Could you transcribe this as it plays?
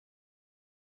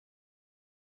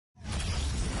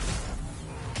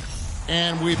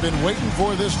And we've been waiting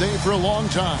for this day for a long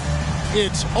time.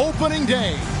 It's opening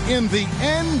day in the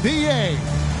NBA.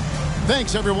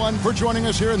 Thanks, everyone, for joining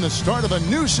us here in the start of a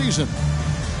new season.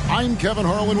 I'm Kevin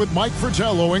Harlan with Mike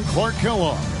Fratello and Clark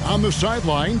Kellogg. On the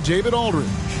sideline, David Aldridge.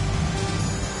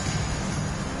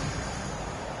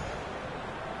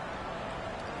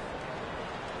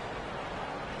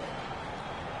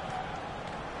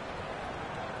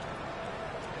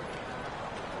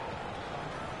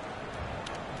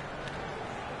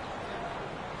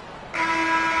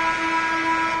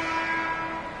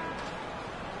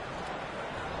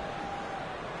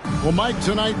 Well, Mike,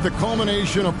 tonight the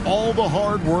culmination of all the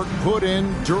hard work put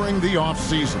in during the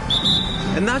offseason.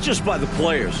 And not just by the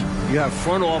players. You have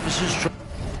front offices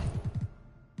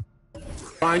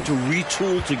trying to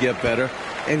retool to get better,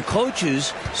 and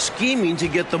coaches scheming to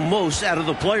get the most out of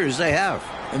the players they have.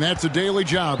 And that's a daily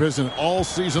job, isn't it, all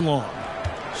season long?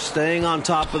 Staying on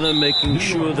top of them, making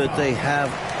sure that they have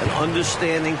an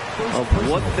understanding of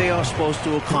what they are supposed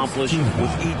to accomplish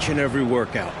with each and every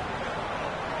workout.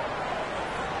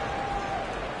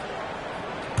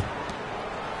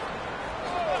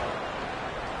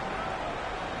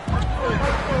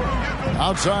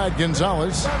 Outside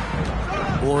Gonzalez.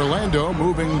 Orlando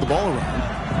moving the ball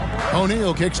around.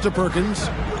 O'Neal kicks to Perkins.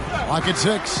 Lock at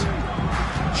 6.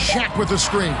 Shaq with the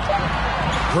screen.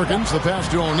 Perkins, the pass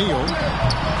to O'Neal.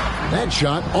 That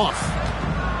shot off.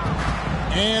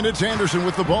 And it's Anderson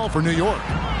with the ball for New York.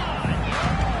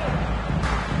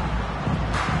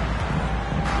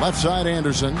 Left side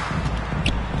Anderson.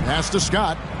 Pass to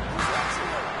Scott.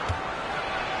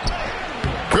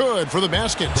 Good for the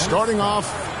basket. Starting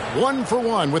off 1 for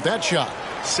 1 with that shot.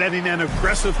 Setting an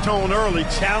aggressive tone early,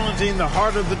 challenging the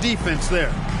heart of the defense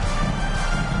there.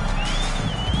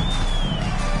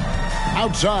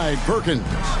 Outside, Perkins.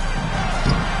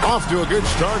 Off to a good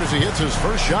start as he hits his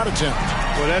first shot attempt.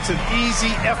 Well, that's an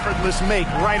easy, effortless make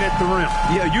right at the rim.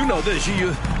 Yeah, you know this.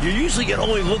 You usually get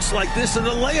only looks like this in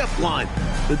the layup line.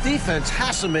 The defense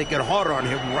has to make it harder on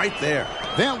him right there.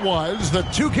 That was the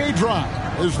 2K drive,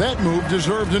 as that move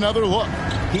deserved another look.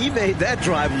 He made that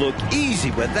drive look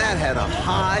easy, but that had a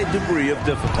high degree of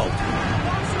difficulty.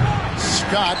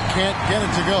 Scott can't get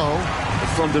it to go.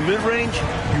 From the mid-range,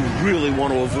 you really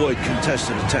want to avoid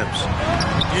contested attempts.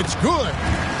 It's good.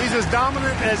 He's as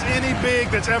dominant as any big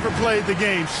that's ever played the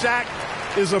game. Shaq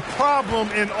is a problem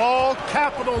in all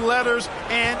capital letters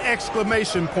and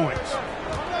exclamation points.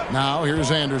 Now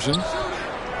here's Anderson.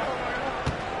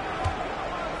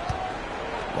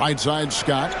 Right side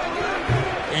Scott.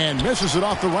 And misses it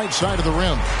off the right side of the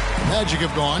rim. Magic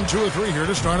have gone 2 or 3 here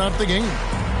to start out the game.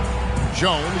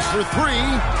 Jones for 3.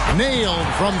 Nailed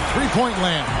from three-point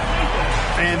land.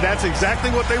 And that's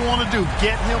exactly what they want to do.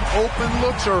 Get him open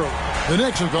looks early. The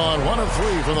Knicks have gone 1 of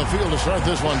 3 from the field to start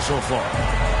this one so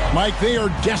far. Mike, they are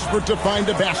desperate to find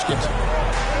a basket.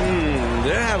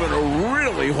 They're having a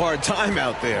really hard time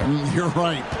out there. You're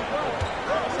right.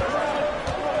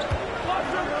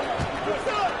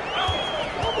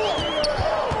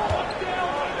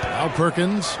 Now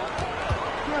Perkins.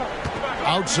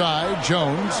 Outside,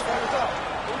 Jones.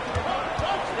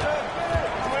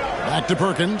 Back to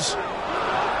Perkins.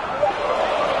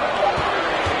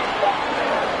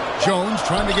 Jones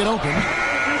trying to get open.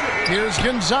 Here's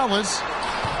Gonzalez.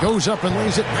 Goes up and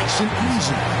lays it nice and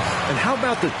easy. And how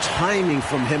about the timing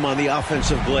from him on the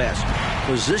offensive glass?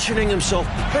 Positioning himself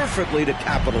perfectly to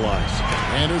capitalize.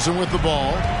 Anderson with the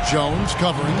ball. Jones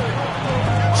covering.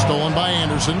 Stolen by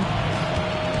Anderson.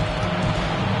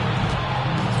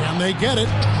 Can they get it?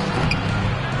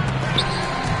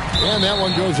 And that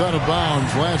one goes out of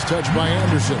bounds. Last touch by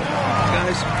Anderson.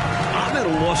 Guys, I'm at a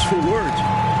loss for words.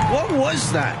 What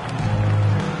was that?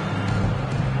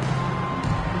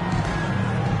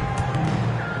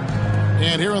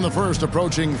 And here in the first,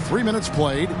 approaching 3 minutes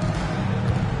played.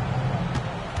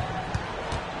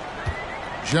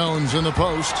 Jones in the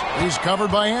post. He's covered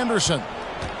by Anderson.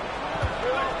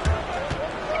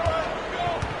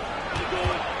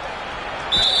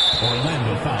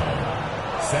 Orlando foul.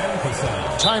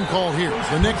 Time call here.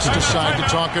 The Knicks decide to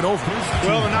talk it over.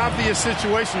 Well, an obvious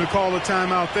situation to call a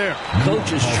timeout there.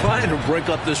 Coach is trying to break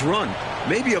up this run.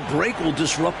 Maybe a break will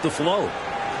disrupt the flow.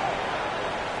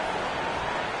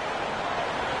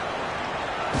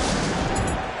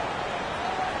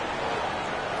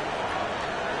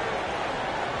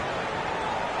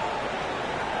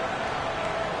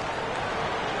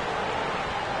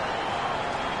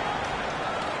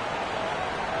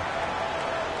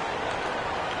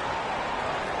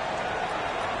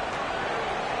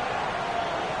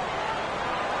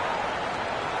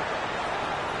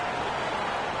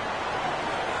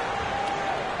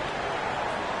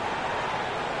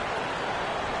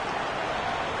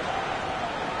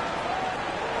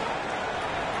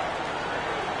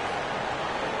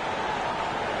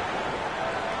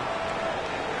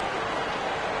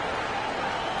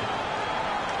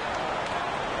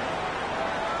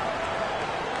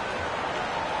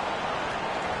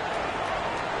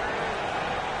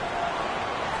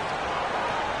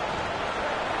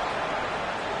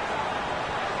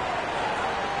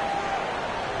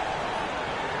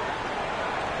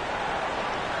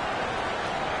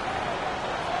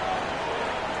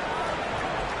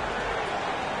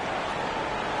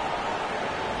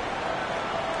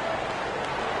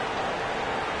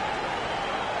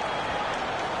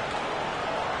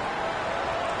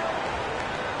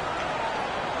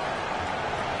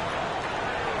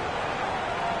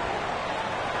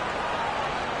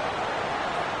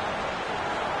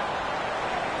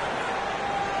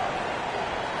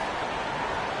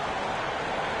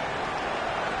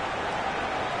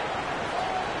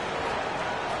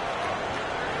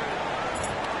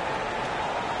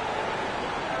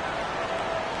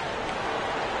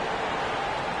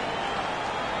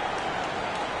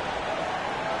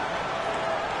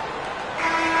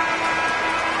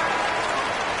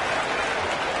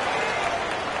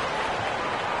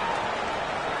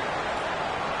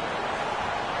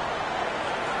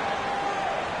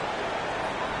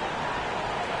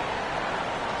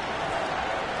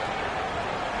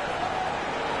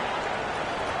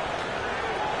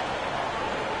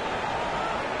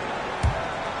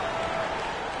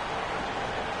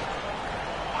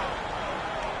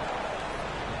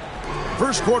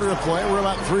 First quarter of play. We're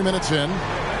about 3 minutes in.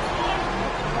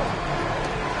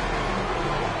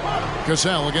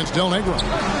 Cassell against Del Negro.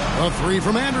 A three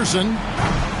from Anderson.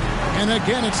 And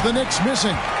again, it's the Knicks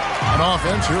missing. On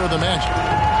offense, here are the Magic.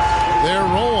 They're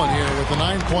rolling here with a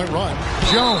 9-point run.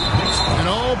 Jones. And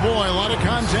oh boy, a lot of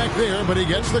contact there, but he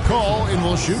gets the call and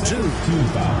will shoot two.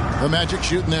 The Magic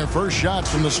shooting their first shots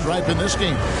from the stripe in this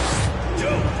game.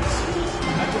 Jones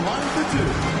at the line for two.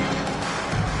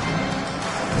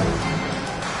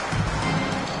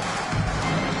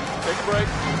 Take a break.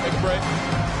 Take a break.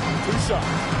 2 shots.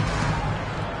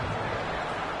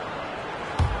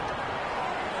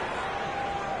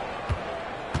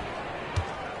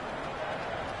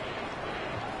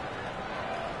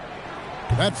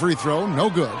 That free throw, no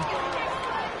good.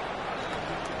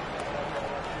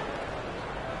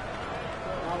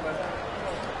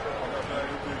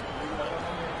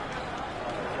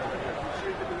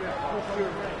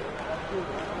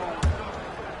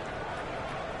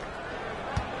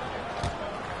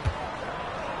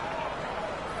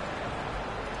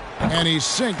 And he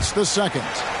sinks the second.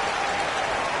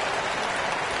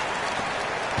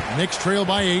 Knicks trail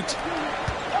by 8.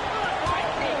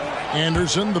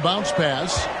 Anderson, the bounce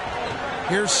pass.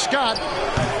 Here's Scott.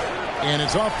 And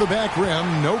it's off the back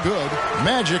rim. No good.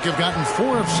 Magic have gotten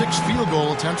 4 of 6 field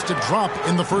goal attempts to drop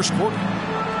in the first quarter.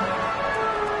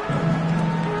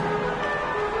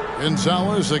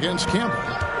 Gonzalez against Campbell.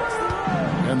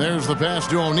 And there's the pass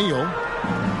to O'Neal.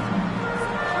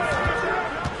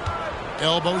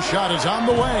 Elbow shot is on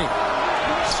the way.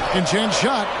 Second chance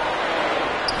shot.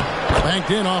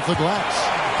 Banked in off the glass.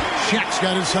 Shaq's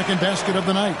got his second basket of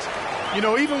the night. You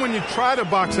know, even when you try to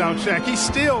box out Shaq, he's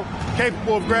still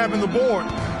capable of grabbing the board.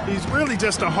 He's really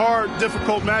just a hard,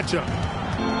 difficult matchup.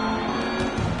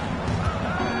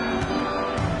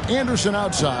 Anderson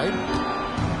outside.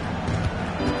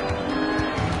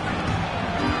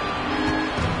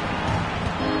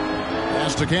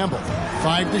 Pass to Campbell.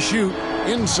 5 to shoot.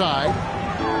 Inside.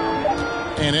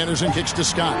 And Anderson kicks to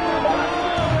Scott.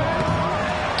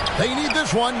 They need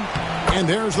this one. And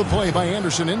there's the play by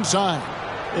Anderson inside.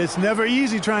 It's never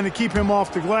easy trying to keep him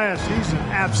off the glass. He's an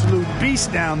absolute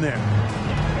beast down there.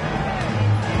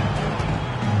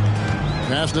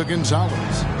 Pass to Gonzalez.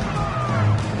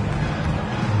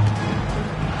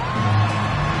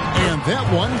 And that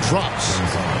one drops.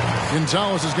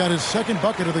 Gonzalez has got his second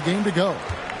bucket of the game to go.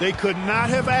 They could not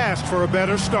have asked for a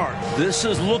better start. This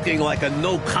is looking like a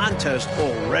no contest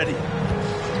already.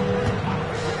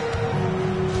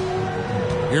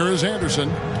 Here is Anderson.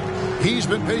 He's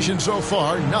been patient so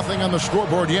far. Nothing on the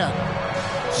scoreboard yet.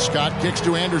 Scott kicks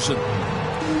to Anderson.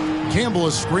 Campbell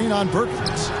is screen on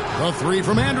Perkins. A three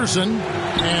from Anderson.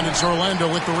 And it's Orlando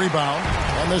with the rebound.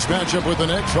 And this matchup with the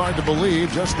Knicks, hard to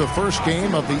believe, just the first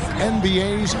game of the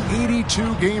NBA's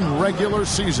 82-game regular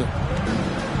season.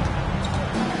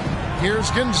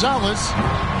 Here's Gonzalez.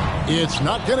 It's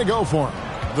not going to go for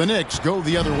him. The Knicks go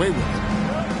the other way with it.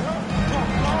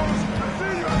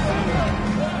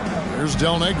 Here's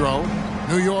Del Negro.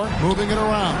 New York moving it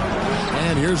around.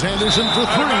 And here's Anderson for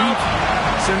 3.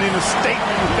 Sending a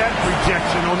statement with that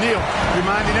rejection. O'Neal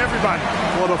reminding everybody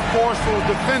what a forceful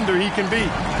defender he can be.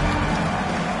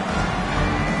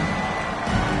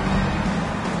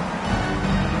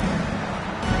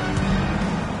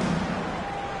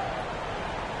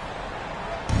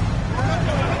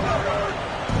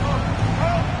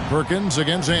 Perkins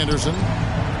against Anderson.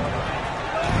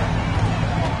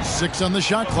 6 on the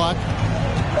shot clock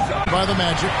by the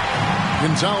Magic.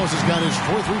 Gonzalez has got his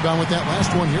 4th rebound with that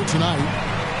last one here tonight.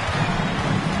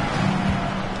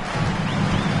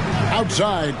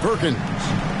 Outside, Perkins.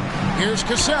 Here's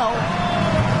Cassell.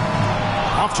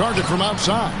 Off target from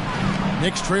outside.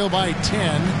 Knicks trail by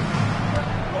 10.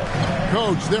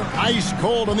 Coach, they're ice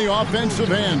cold on the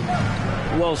offensive end.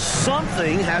 Well,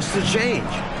 something has to change.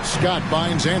 Scott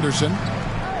binds Anderson.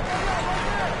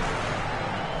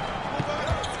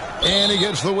 And he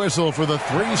gets the whistle for the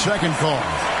 3-second call.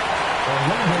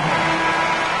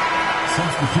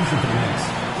 Substitution for the Knicks.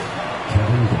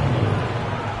 Kevin Garnett.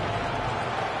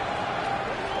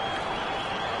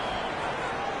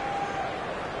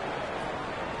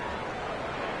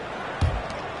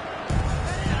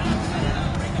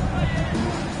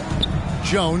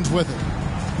 Jones with it.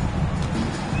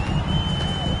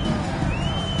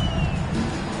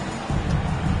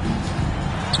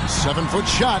 Seven-foot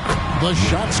shot. The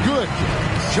shot's good.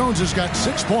 Jones has got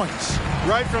 6 points.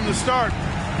 Right from the start,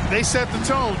 they set the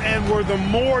tone and were the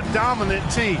more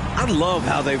dominant team. I love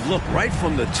how they've looked right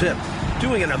from the tip,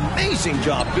 doing an amazing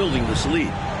job building this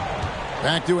lead.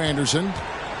 Back to Anderson.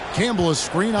 Campbell a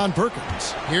screen on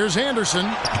Perkins. Here's Anderson.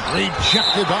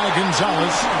 Rejected by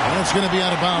Gonzalez. That's going to be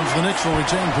out of bounds. The Knicks will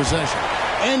retain possession.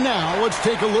 And now let's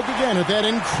take a look again at that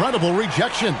incredible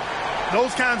rejection.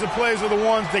 Those kinds of plays are the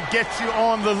ones that get you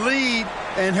on the lead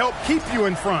and help keep you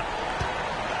in front.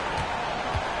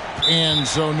 And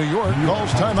so New York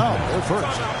calls timeout. They're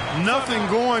first. Nothing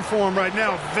going for them right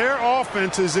now. Their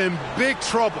offense is in big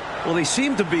trouble. Well, they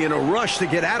seem to be in a rush to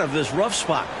get out of this rough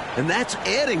spot, and that's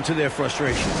adding to their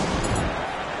frustration.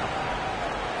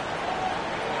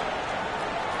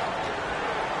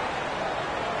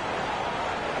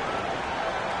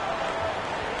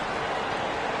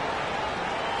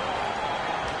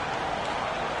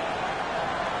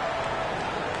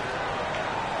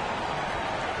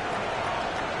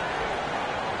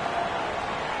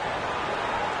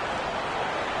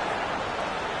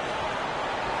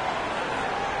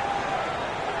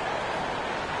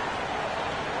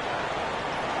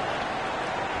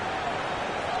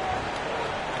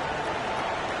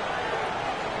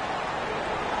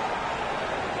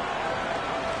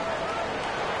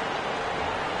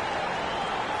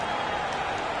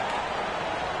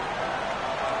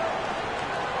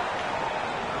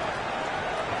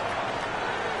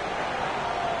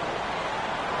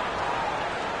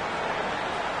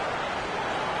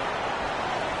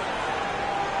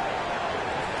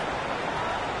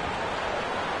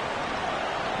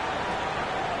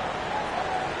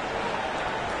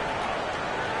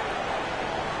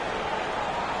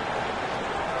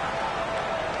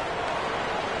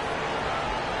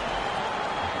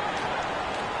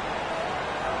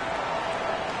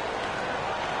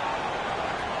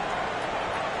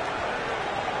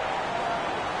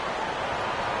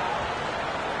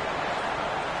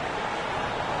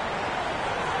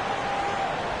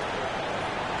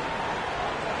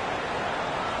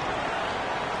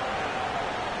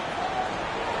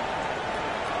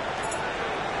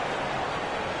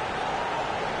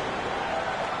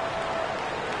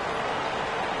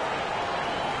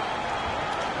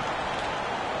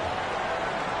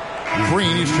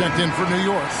 Green, he's checked in for New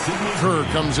York. Kerr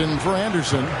comes in for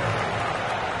Anderson.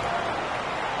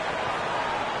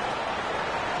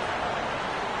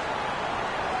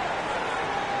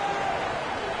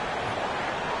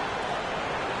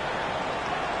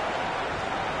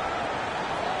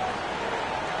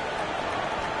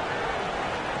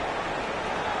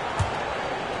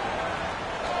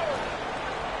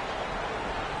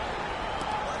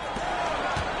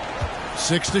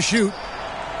 Six to shoot.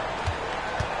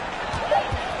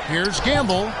 Here's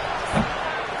Campbell.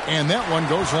 And that one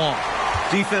goes long.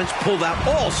 Defense pulled out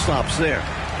all stops there,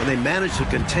 and they managed to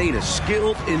contain a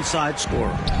skilled inside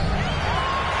scorer.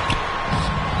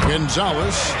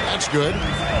 Gonzalez, that's good.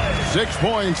 6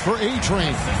 points for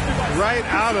A-Train. Right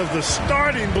out of the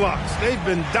starting blocks. They've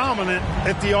been dominant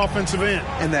at the offensive end.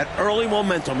 And that early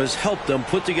momentum has helped them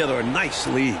put together a nice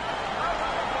lead.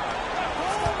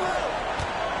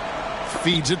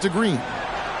 Feeds it to Green.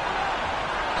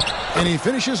 And he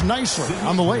finishes nicely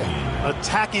on the layup.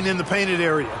 Attacking in the painted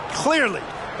area. Clearly,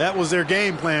 that was their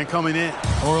game plan coming in.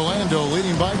 Orlando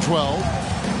leading by 12.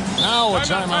 Now a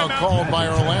timeout called by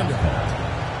Orlando.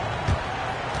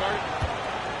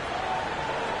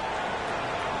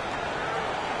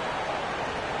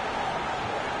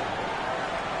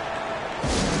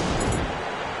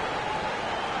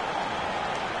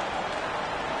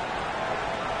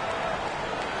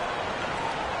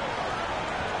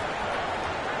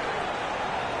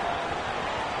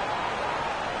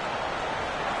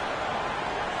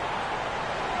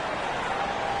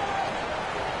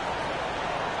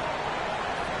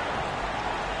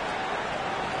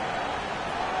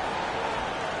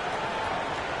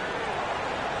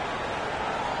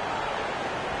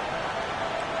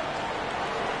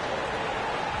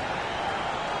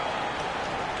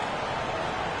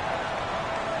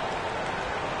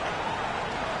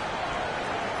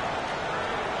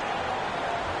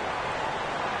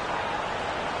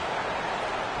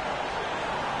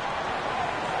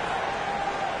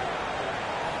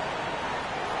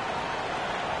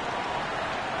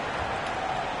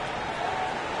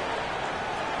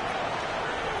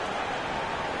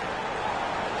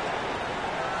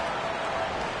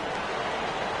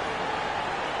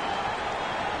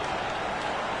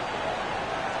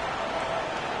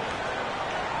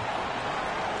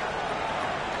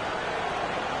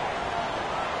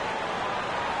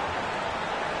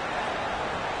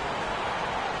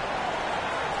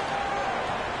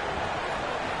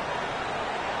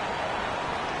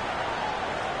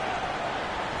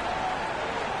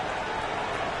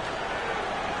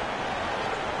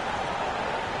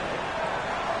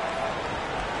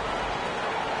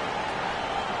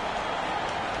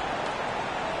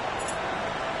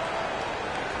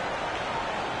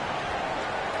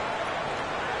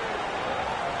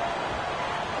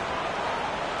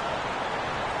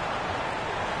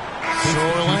 So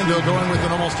Orlando going with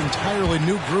an almost entirely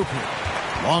new group here.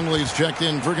 Longley's checked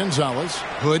in for Gonzalez.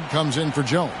 Hood comes in for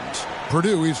Jones.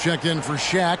 Purdue, he's checked in for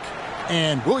Shaq.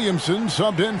 And Williamson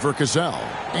subbed in for Cassell.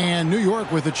 And New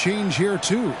York with a change here,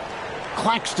 too.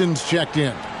 Claxton's checked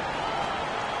in.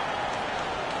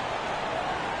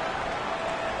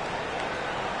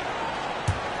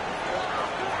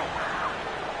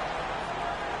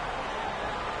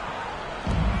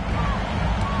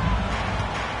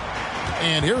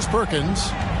 And here's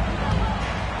Perkins.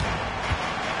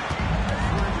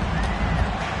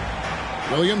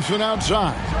 Williamson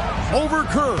outside. Over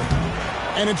Kerr.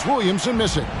 And it's Williamson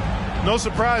missing. No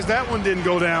surprise that one didn't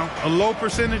go down. A low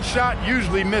percentage shot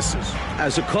usually misses.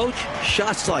 As a coach,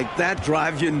 shots like that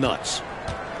drive you nuts.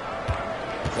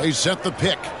 They set the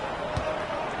pick.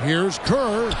 Here's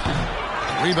Kerr.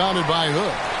 Rebounded by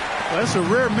Hood. That's a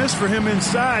rare miss for him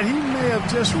inside. He may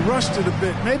have just rushed it a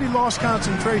bit. Maybe lost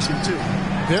concentration, too.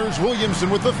 There's Williamson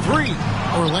with the three.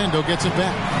 Orlando gets it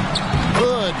back.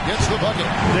 Hood gets the bucket.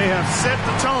 They have set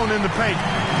the tone in the paint,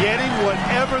 getting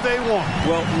whatever they want.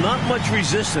 Well, not much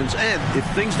resistance, and if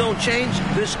things don't change,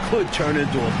 this could turn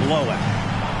into a blowout.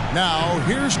 Now,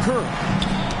 here's Kerr.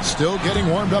 Still getting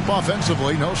warmed up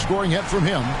offensively. No scoring yet from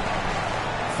him.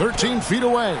 13 feet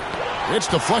away. It's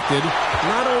deflected.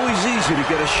 Not always easy to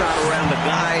get a shot around a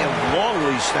guy of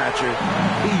Longley's stature.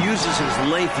 He uses his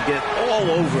length to get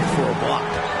all over it for a block.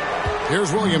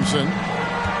 Here's Williamson.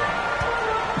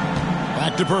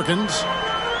 Back to Perkins.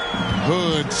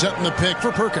 Hood setting the pick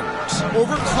for Perkins.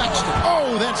 Over Claxton.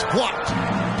 Oh, that's blocked.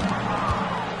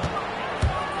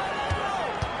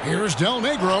 Here's Del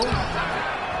Negro.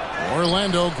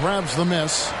 Orlando grabs the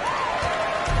miss.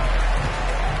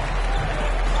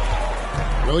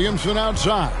 Williamson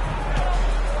outside.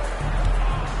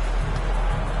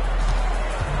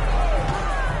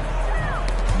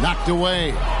 Knocked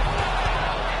away.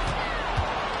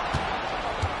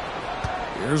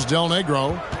 Here's Del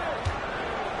Negro.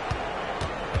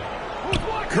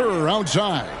 Kerr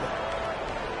outside.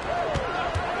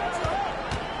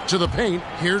 To the paint.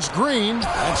 Here's Green.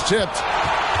 That's tipped.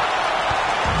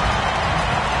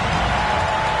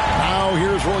 Now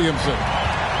here's Williamson.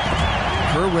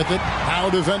 Kerr with it. Now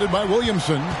defended by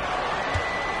Williamson.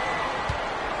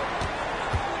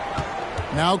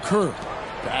 Now Kerr.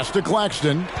 Pass to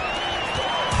Claxton.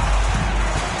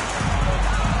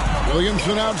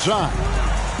 Williamson outside.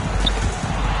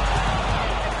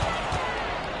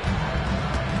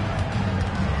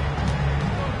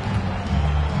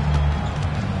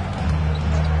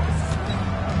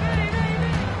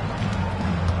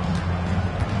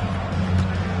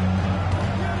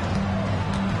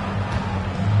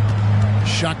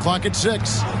 Shot clock at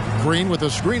 6. Green with a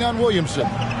screen on Williamson.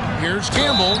 Here's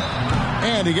Campbell.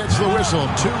 And he gets the whistle.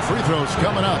 2 free throws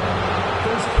coming up.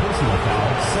 First personal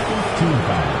foul, second team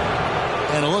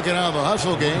foul. And a look at how the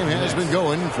hustle game has been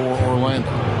going for Orlando.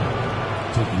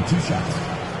 Taking 2 shots.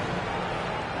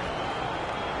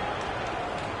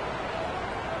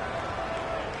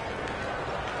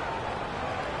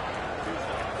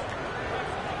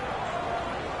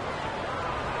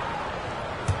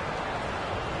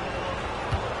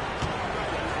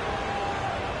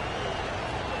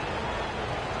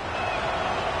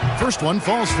 First one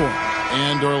falls for him.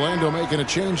 And Orlando making a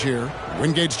change here.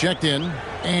 Wingate's checked in.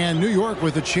 And New York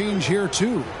with a change here,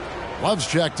 too. Love's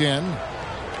checked in.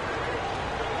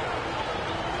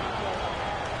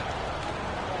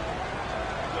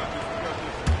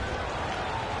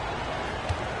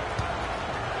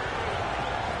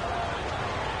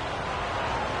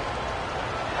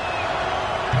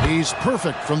 He's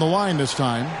perfect from the line this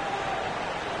time.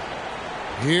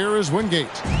 Here is Wingate.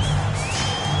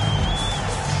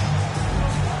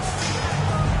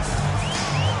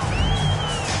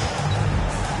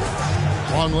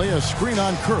 Longley, a screen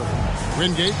on Kerr.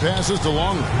 Wingate passes to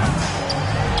Longley.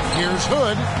 Here's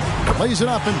Hood. Plays it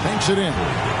up and banks it in.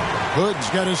 Hood's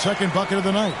got his second bucket of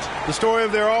the night. The story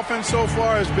of their offense so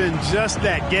far has been just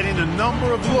that, getting a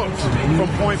number of looks from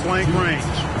point-blank range.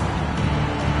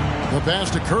 The pass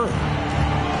to Kerr.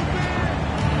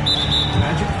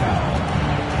 Magic foul.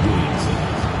 Williamson.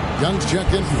 Young's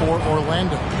checked in for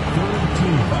Orlando. Third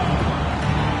team foul.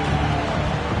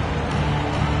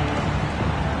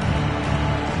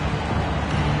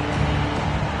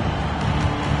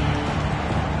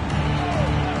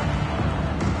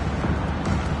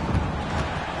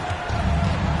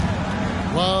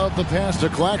 Love the pass to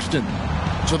Claxton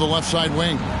to the left side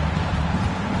wing.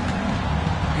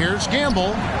 Here's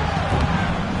Gamble.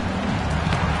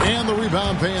 And the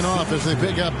rebound paying off as they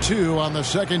pick up 2 on the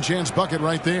second chance bucket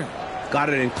right there. Got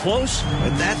it in close,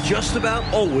 and that just about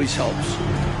always helps.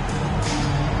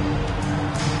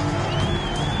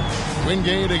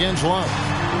 Wingate against Love.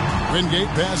 Wingate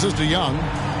passes to Young.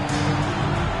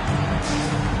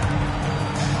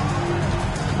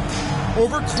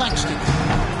 Over Claxton.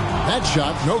 That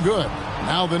shot, no good.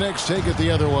 Now the Knicks take it the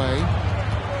other way.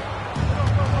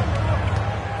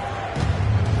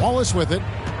 Wallace with it.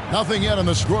 Nothing yet on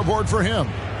the scoreboard for him.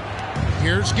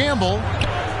 Here's Gamble.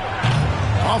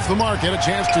 Off the mark, had a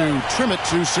chance to trim it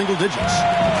to single digits.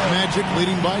 Magic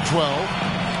leading by 12.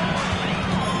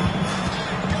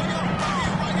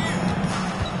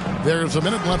 There's a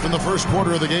minute left in the first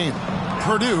quarter of the game.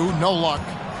 Purdue, no luck.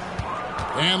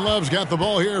 And Love's got the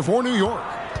ball here for New York.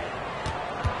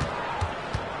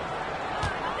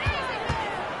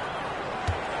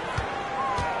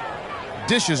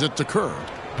 Dishes it to Kerr.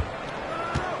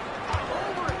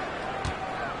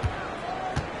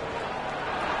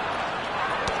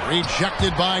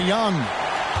 Rejected by Young.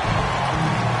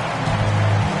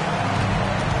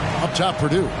 Up top,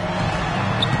 Purdue.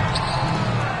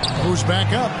 Goes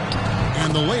back up.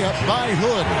 And the layup by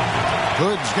Hood.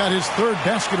 Hood's got his third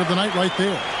basket of the night right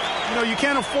there. You know, you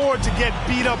can't afford to get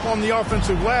beat up on the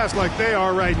offensive glass like they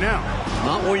are right now.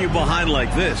 Not when you're behind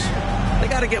like this. They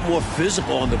got to get more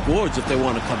physical on the boards if they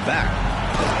want to come back.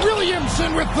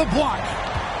 Williamson with the block.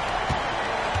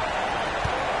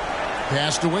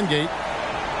 Pass to Wingate.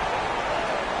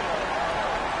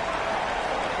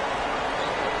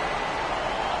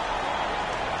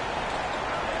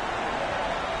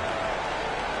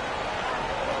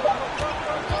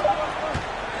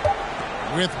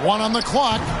 With one on the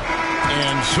clock.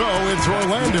 And so it's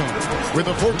Orlando with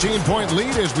a 14-point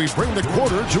lead as we bring the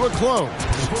quarter to a close.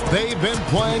 They've been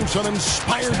playing some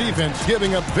inspired defense,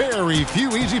 giving up very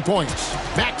few easy points.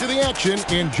 Back to the action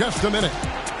in just a minute.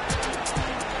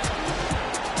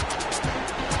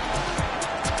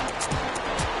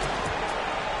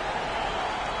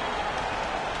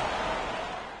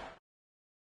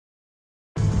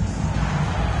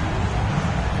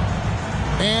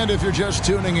 And if you're just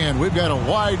tuning in, we've got a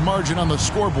wide margin on the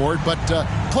scoreboard, but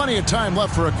plenty of time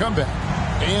left for a comeback.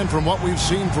 And from what we've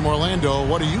seen from Orlando,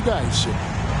 what do you guys see?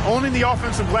 Owning the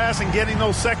offensive glass and getting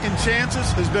those second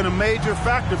chances has been a major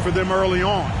factor for them early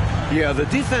on. Yeah, the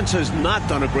defense has not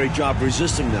done a great job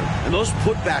resisting them, and those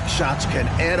putback shots can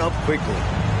add up quickly.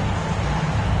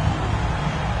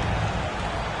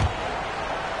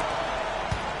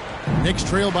 Knicks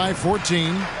trail by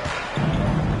 14.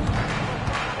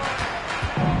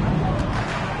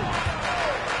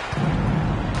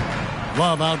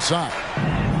 Love outside.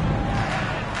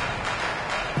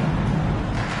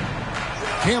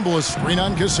 Campbell is screen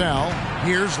on Casal.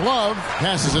 Here's Love.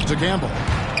 Passes it to Campbell.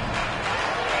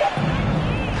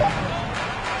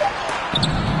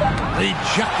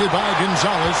 Rejected by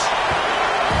Gonzalez.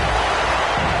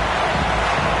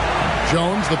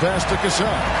 Jones the pass to Casal.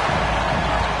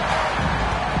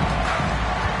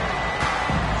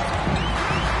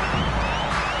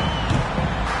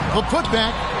 The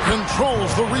putback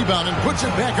controls the rebound and puts it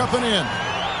back up and in.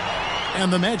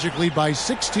 And the Magic lead by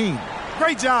 16.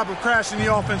 Great job of crashing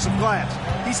the offensive glass.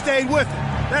 He stayed with it.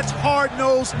 That's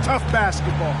hard-nosed, tough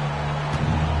basketball.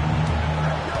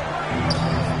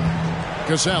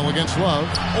 Casal against Love.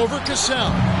 Over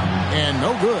Casal. And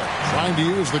no good. Trying to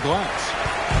use the glass.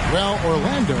 Well,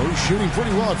 Orlando shooting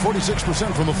pretty well at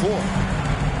 46% from the floor.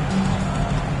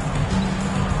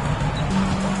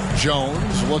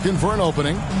 Jones looking for an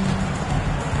opening.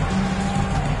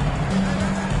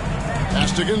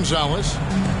 Pass to Gonzalez.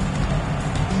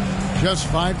 Just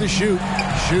 5 to shoot.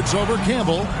 Shoots over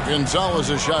Campbell.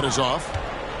 Gonzalez's shot is off.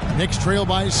 Knicks trail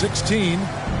by 16.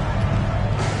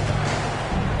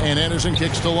 And Anderson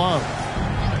kicks to Love.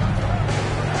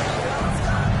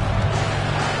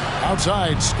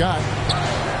 Outside, Scott.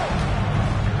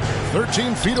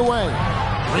 13 feet away.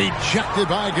 Rejected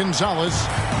by Gonzalez.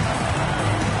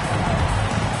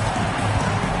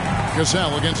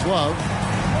 Casal against Love.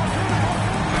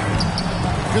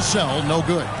 Casal, no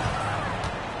good.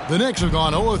 The Knicks have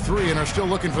gone 0 of 3 and are still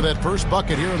looking for that first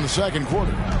bucket here in the second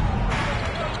quarter.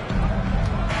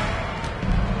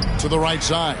 To the right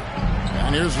side.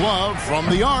 And here's Love from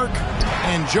the arc.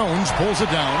 And Jones pulls it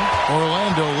down.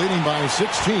 Orlando leading by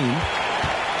 16.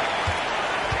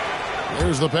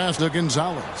 There's the pass to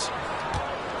Gonzalez.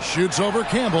 Shoots over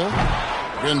Campbell.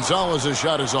 Gonzalez's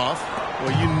shot is off.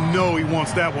 Well, you know he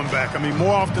wants that one back. I mean,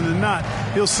 more often than not,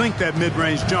 he'll sink that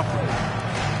mid-range jumper.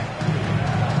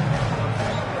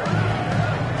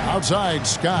 Outside,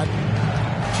 Scott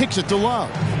kicks it to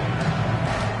Love.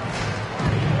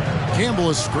 Campbell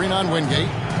is screen on Wingate.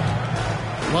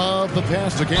 Love the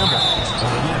pass to Campbell.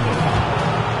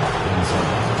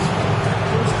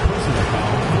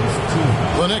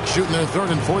 The Knicks shooting their third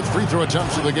and fourth free throw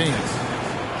attempts of the game.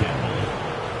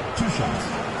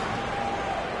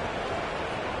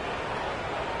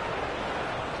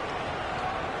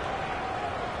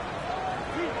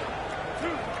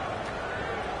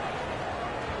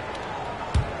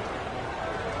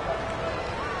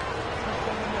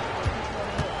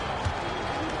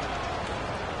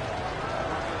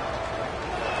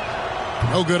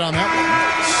 No good on that one.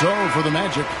 So for the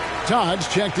Magic, Todd's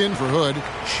checked in for Hood.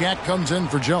 Shaq comes in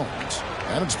for Jones.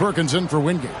 And it's Perkins in for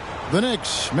Wingate. The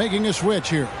Knicks making a switch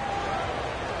here.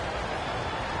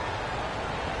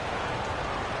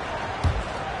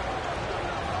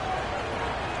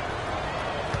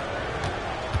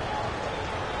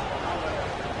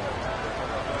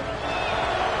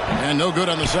 And no good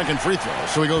on the second free throw,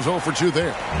 so he goes 0 for 2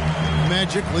 there.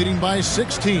 Magic leading by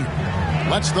 16.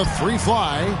 Lets the three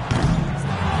fly.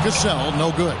 Cassell,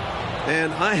 no good.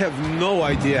 And I have no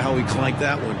idea how he clanked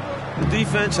that one. The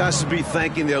defense has to be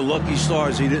thanking their lucky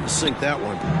stars he didn't sink that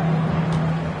one.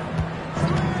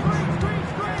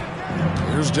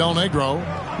 Here's Del Negro.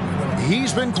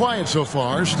 He's been quiet so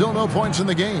far. Still no points in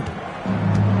the game.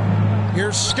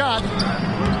 Here's Scott.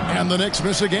 And the Knicks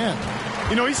miss again.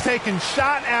 You know, he's taking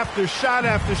shot after shot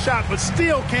after shot, but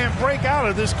still can't break out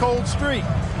of this cold streak.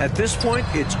 At this point,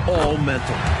 it's all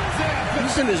mental.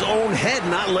 He's in his own head,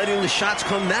 not letting the shots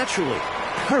come naturally.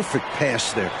 Perfect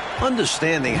pass there,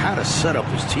 understanding how to set up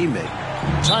his teammate.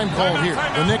 Time call here.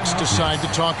 The Knicks decide to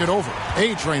talk it over.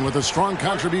 A-Train with a strong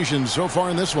contribution so far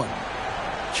in this one.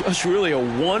 Just really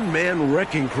a one-man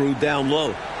wrecking crew down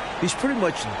low. He's pretty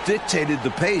much dictated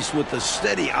the pace with the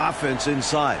steady offense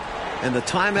inside. And the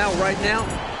timeout right now,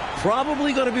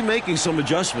 probably going to be making some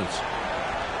adjustments.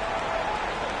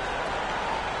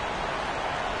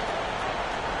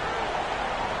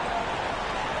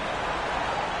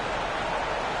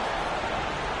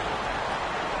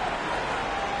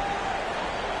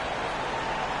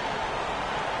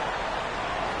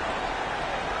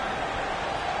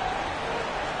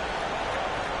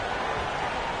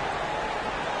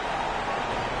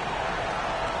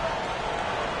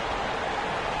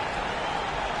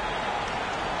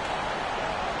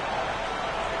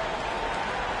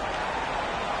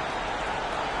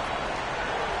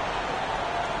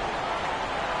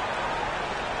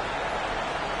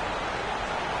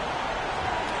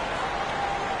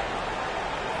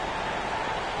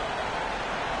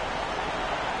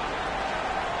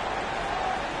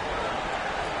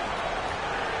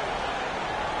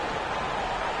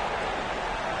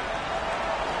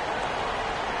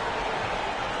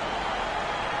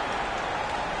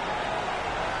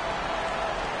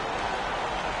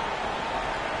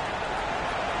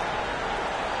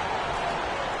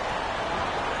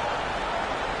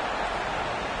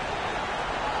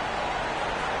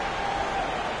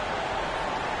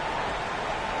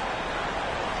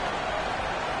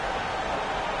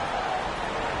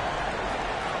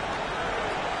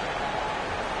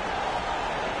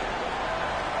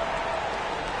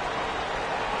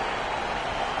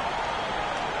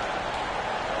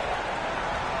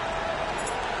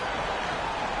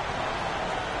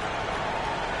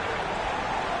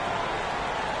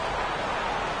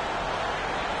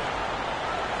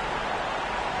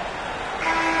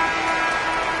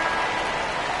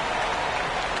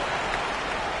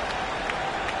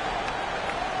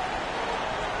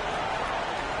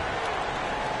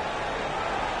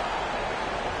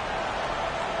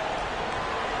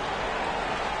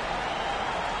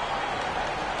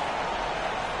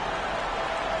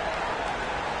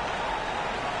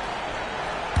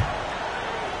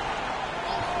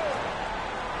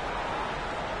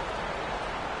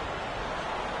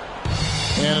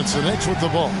 And it's the Knicks with the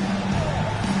ball.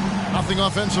 Nothing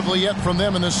offensively yet from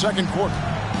them in the second quarter.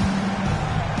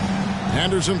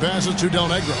 Anderson passes to Del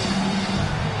Negro.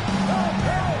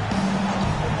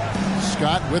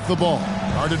 Scott with the ball.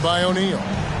 Guarded by O'Neal.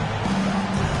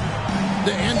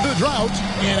 To end the drought.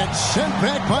 And it's sent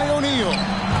back by O'Neal.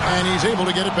 And he's able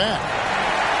to get it back.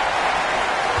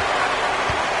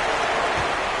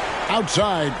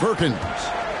 Outside, Perkins.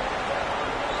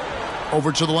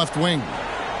 Over to the left wing.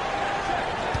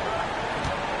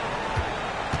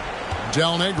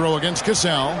 Del Negro against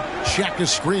Cassell. Shaq is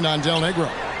screen on Del Negro.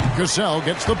 Cassell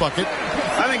gets the bucket.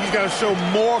 I think he's got to show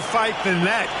more fight than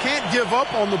that. Can't give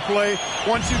up on the play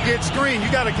once you get screened. You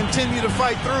got to continue to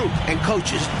fight through. And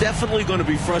coach is definitely going to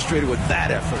be frustrated with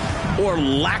that effort. Or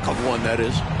lack of one, that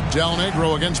is. Del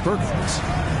Negro against Perkins.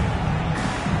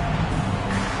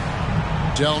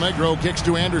 Del Negro kicks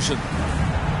to Anderson.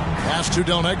 Pass to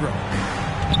Del Negro.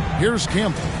 Here's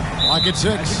Campbell. Clock at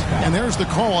 6. And there's the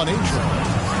call on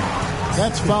A-Train.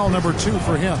 That's foul number 2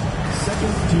 for him.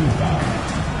 Second team foul.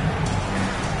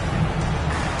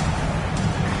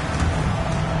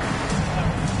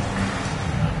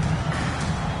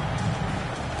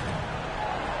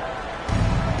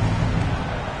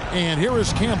 And here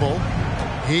is Campbell.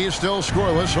 He's still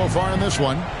scoreless so far in this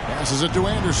one. Passes it to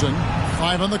Anderson.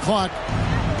 5 on the clock.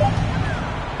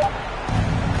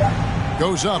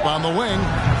 Goes up on the wing.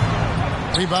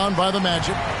 Rebound by the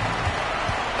Magic.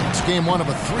 is game one of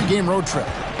a 3-game road trip.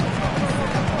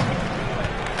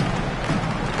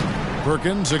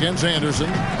 Perkins against Anderson.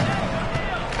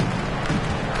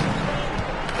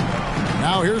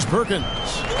 Now here's Perkins.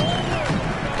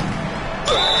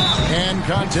 And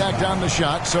contact on the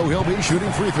shot, so he'll be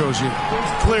shooting free throws here.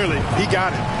 Clearly, he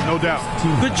got it, no doubt.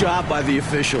 Good job by the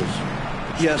officials.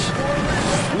 Yes,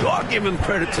 we are giving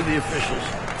credit to the officials.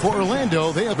 For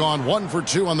Orlando, they have gone 1 for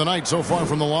 2 on the night so far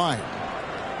from the line.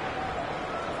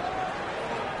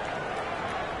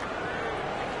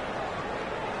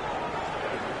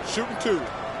 Shooting 2.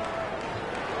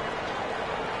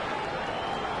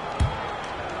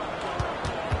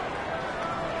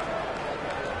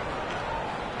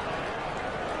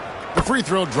 The free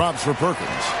throw drops for Perkins.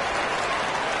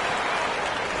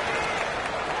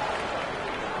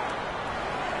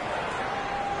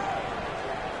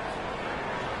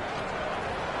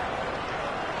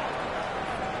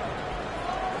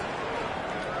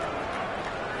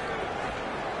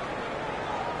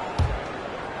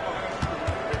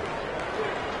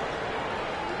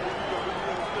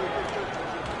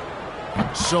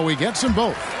 So he gets them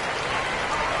both.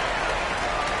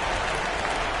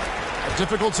 A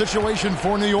difficult situation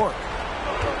for New York.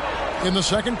 In the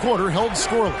second quarter, held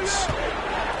scoreless.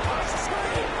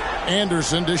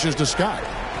 Anderson dishes to Scott.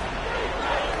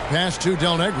 Pass to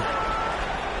Del Negro.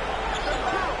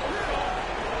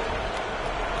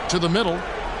 To the middle.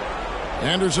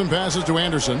 Anderson passes to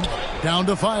Anderson. Down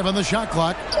to 5 on the shot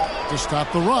clock to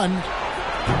stop the run.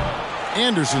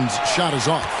 Anderson's shot is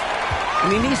off.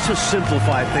 And he needs to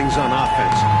simplify things on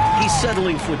offense. He's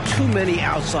settling for too many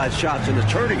outside shots and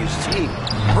it's hurting his team.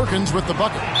 Perkins with the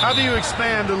bucket. How do you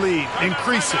expand the lead?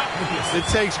 Increase it. It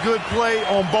takes good play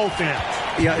on both ends.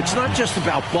 Yeah, it's not just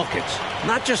about buckets,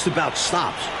 not just about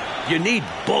stops. You need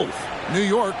both. New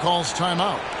York calls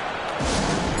timeout.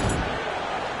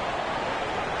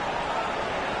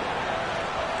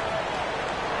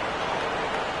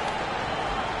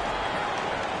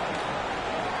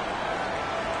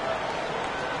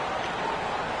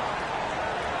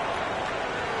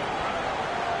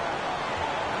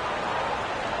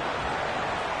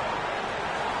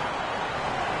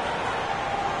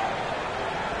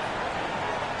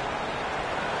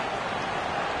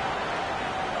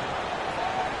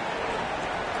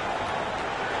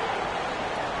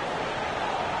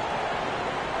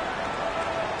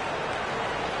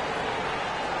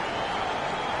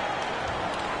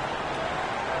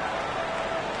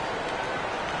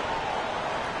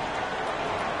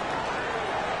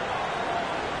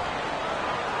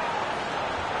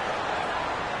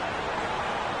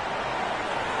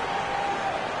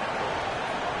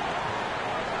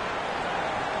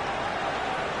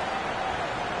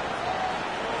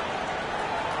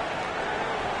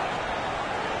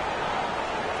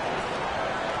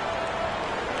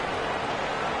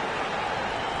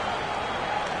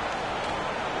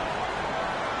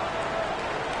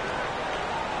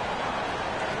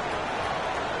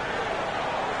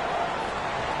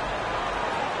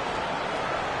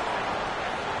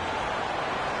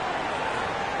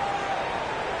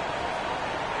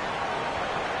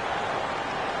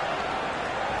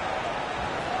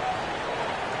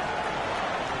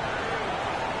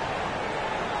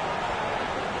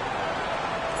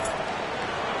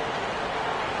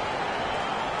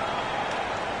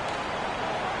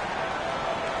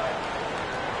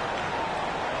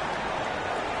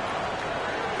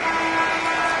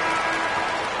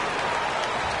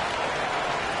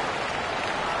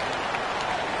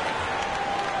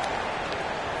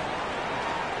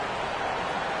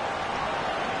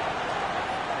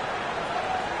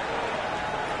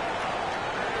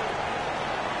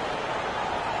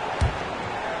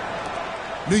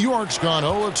 New York's gone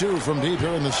 0 of 2 from deep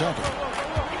here in the second.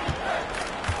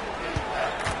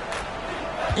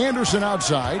 Anderson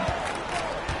outside.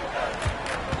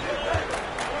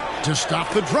 To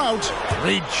stop the drought.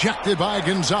 Rejected by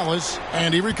Gonzalez.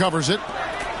 And he recovers it.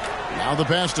 Now the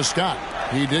pass to Scott.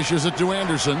 He dishes it to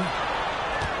Anderson.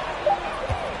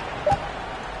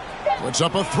 Puts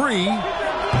up a 3.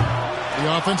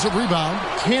 The offensive rebound.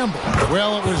 Campbell.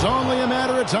 Well, it was only a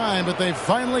matter of time, but they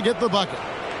finally get the bucket.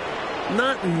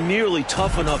 Not nearly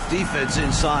tough enough defense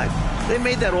inside. They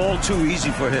made that all too easy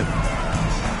for him.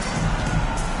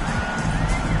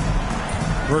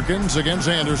 Perkins against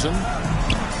Anderson.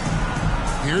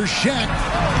 Here's Shaq.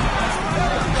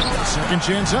 Second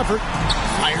chance effort.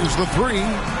 Fires the 3.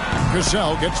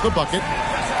 Cassell gets the bucket.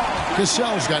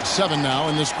 Cassell's got 7 now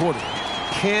in this quarter.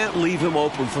 Can't leave him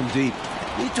open from deep.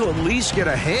 Need to at least get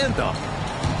a hand up.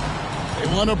 They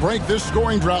want to break this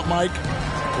scoring drought, Mike.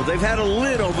 Well, they've had a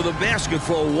lid over the basket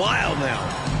for a while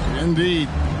now. Indeed.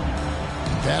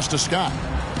 Pass to Scott.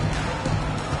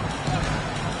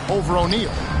 Over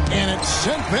O'Neal. And it's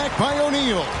sent back by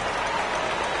O'Neal.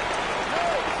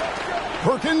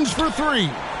 Perkins for three.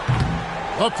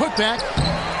 A putback.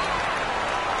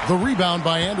 The rebound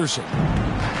by Anderson.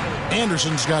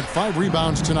 Anderson's got 5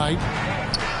 rebounds tonight.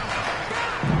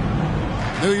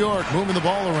 New York moving the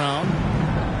ball around.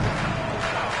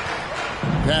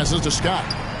 Passes to Scott.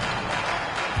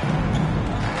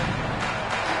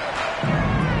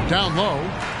 Down low.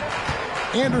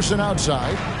 Anderson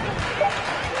outside.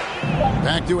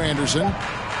 Back to Anderson.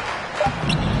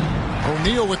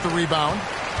 O'Neal with the rebound.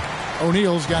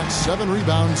 O'Neal's got 7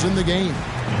 rebounds in the game.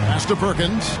 Pass to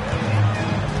Perkins.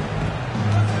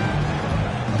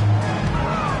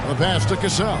 The pass to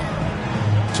Cassell.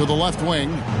 To the left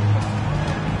wing.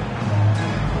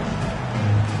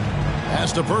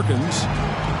 Pass to Perkins.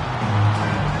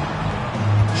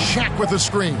 Shaq with the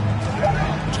screen.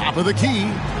 Top of the key.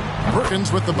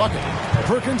 Perkins with the bucket.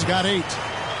 Perkins got 8.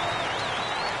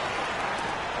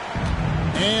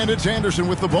 And it's Anderson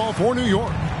with the ball for New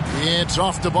York. It's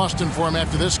off to Boston for him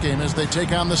after this game as they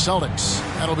take on the Celtics.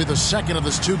 That'll be the second of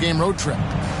this 2-game road trip.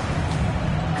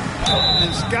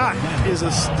 And Scott is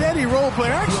a steady role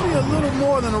player, actually a little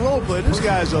more than a role player. This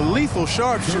guy is a lethal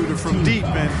sharpshooter from deep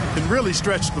and can really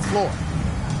stretch the floor.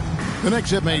 The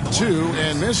Knicks have made 2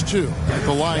 and missed 2 at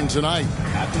the line tonight.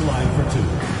 At the line for 2.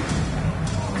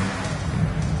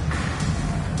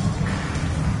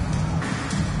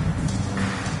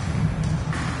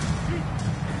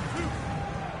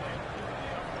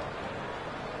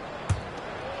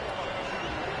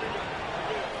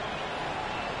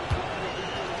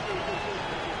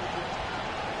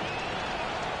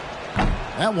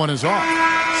 That one is off.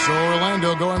 So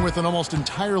Orlando going with an almost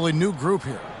entirely new group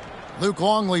here. Luke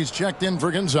Longley's checked in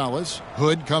for Gonzalez.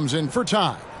 Hood comes in for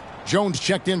Ty. Jones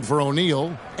checked in for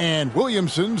O'Neal. And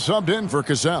Williamson subbed in for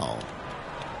Cassell.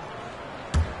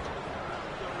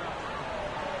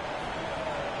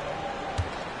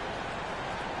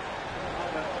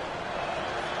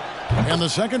 And the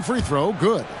second free throw,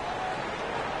 good.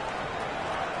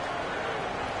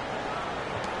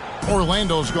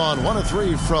 Orlando's gone 1 of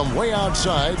 3 from way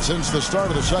outside since the start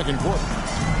of the second quarter.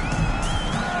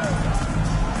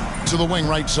 To the wing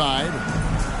right side.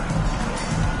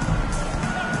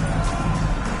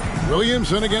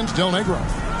 Williamson against Del Negro.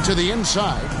 To the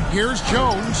inside. Here's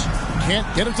Jones.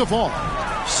 Can't get it to fall.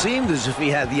 Seemed as if he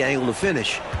had the angle to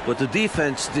finish, but the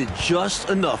defense did just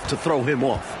enough to throw him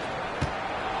off.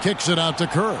 Kicks it out to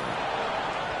Kerr.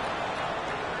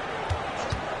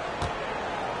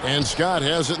 And Scott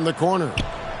has it in the corner.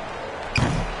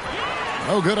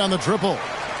 No good on the triple.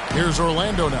 Here's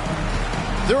Orlando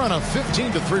now. They're on a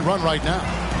 15-3 run right now.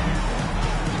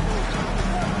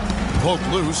 Poke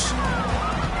loose.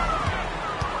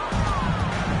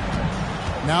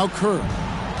 Now Kerr.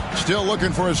 Still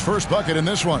looking for his first bucket in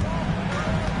this one.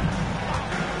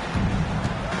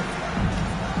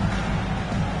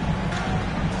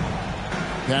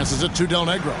 Passes it to Del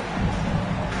Negro.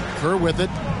 Kerr with it.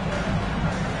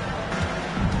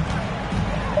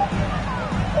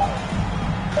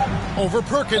 Over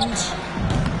Perkins.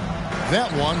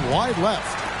 That one wide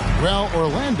left. Well,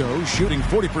 Orlando shooting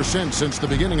 40% since the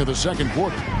beginning of the second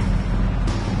quarter.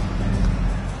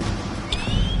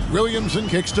 Williamson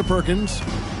kicks to Perkins.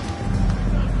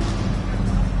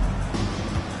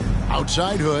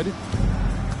 Outside Hood.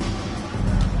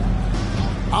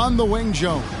 On the wing,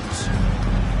 Jones.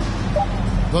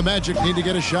 The Magic need to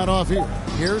get a shot off here.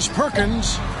 Here's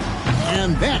Perkins.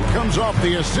 And that comes off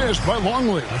the assist by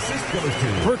Longley.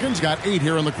 Perkins got 8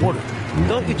 here in the quarter.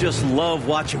 Don't you just love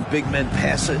watching big men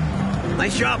pass it?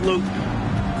 Nice job, Luke.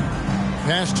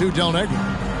 Pass to Del Negro.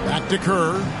 Back to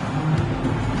Kerr.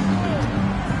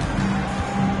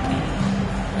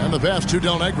 And the pass to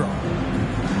Del Negro.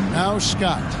 Now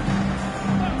Scott.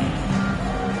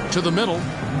 To the middle.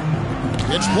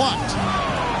 It's blocked.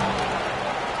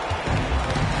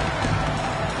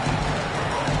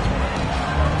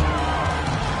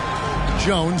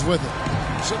 Jones with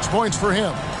it. 6 points for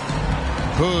him.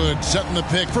 Hood setting the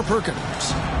pick for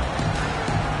Perkins.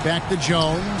 Back to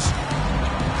Jones.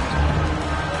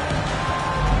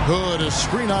 Hood, a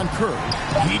screen on Kerr.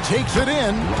 He takes it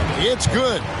in. It's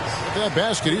good. With that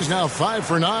basket, he's now 5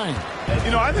 for 9.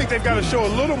 You know, I think they've got to show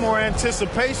a little more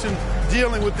anticipation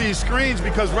dealing with these screens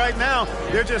because right now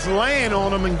they're just laying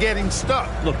on them and getting stuck.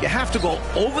 Look, you have to go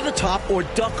over the top or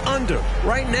duck under.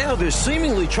 Right now, they're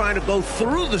seemingly trying to go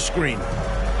through the screen.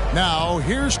 Now,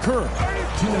 here's Kerr.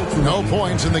 No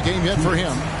points in the game yet for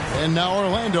him. And now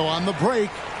Orlando on the break.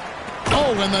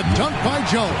 Oh, and the dunk by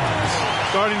Jones.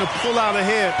 Starting to pull out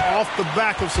ahead off the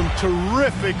back of some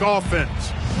terrific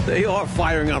offense. They are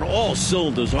firing on all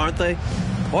cylinders, aren't they?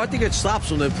 Hard to get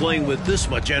stops when they're playing with this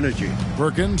much energy.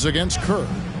 Perkins against Kerr.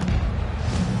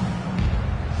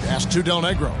 Pass to Del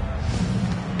Negro.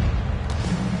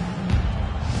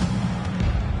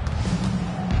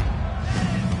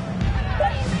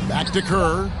 Back to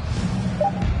Kerr.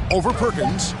 Over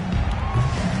Perkins.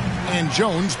 And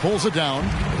Jones pulls it down.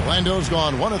 Orlando's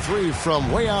gone 1 of 3 from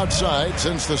way outside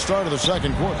since the start of the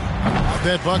second quarter. Got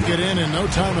that bucket in no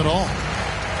time at all.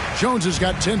 Jones has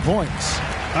got 10 points.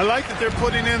 I like that they're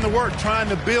putting in the work, trying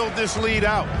to build this lead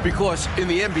out. Because in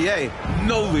the NBA,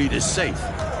 no lead is safe.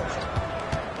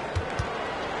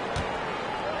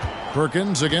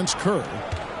 Perkins against Kerr.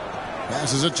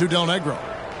 Passes it to Del Negro.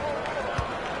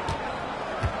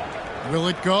 Will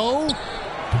it go?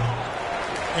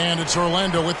 And it's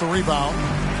Orlando with the rebound.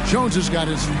 Jones has got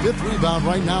his 5th rebound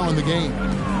right now in the game.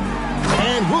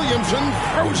 And Williamson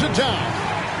throws it down.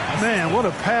 Man, what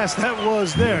a pass that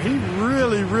was there. He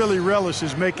really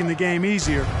relishes making the game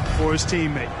easier for his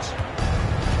teammates.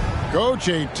 Coach,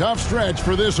 a tough stretch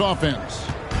for this offense.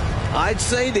 I'd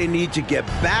say they need to get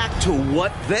back to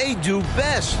what they do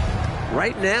best.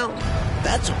 Right now,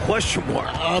 that's a question mark.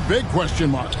 A big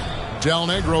question mark. Del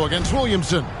Negro against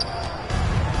Williamson.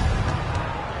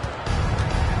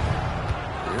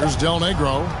 Here's Del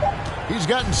Negro. He's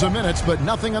gotten some minutes, but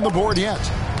nothing on the board yet.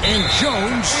 And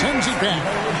Jones sends it back.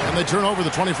 And they turn over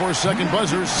the 24-second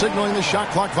buzzer, signaling the shot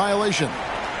clock violation.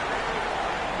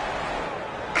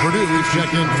 Purdue's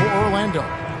checked in for Orlando.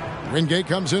 Wingate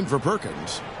comes in for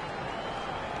Perkins.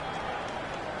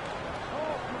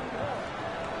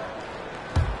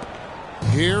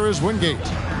 Here is Wingate.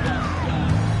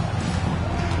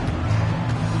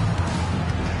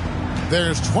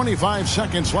 There's 25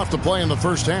 seconds left to play in the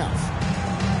first half.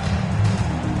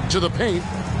 To the paint.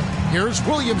 Here's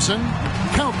Williamson.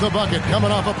 Count the bucket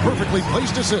coming off a perfectly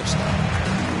placed assist.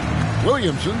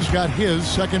 Williamson's got his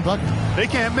second bucket. They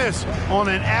can't miss on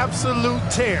an absolute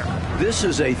tear. This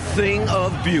is a thing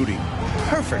of beauty.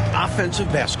 Perfect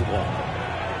offensive basketball.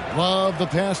 Love the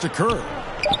pass to Kerr.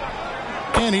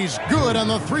 And he's good on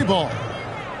the 3 ball.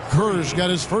 Kerr's got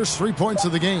his first 3 points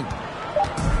of the game.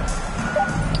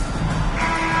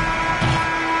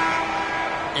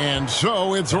 And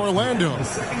so it's Orlando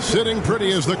sitting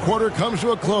pretty as the quarter comes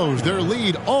to a close. Their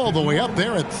lead all the way up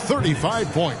there at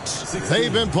 35 points.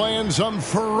 They've been playing some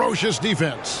ferocious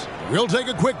defense. We'll take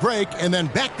a quick break and then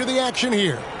back to the action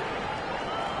here.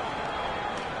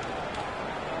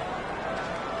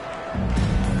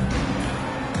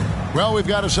 Well, we've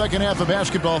got a second half of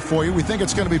basketball for you. We think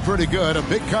it's going to be pretty good. A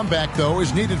big comeback, though,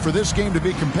 is needed for this game to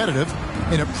be competitive,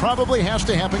 and it probably has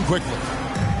to happen quickly.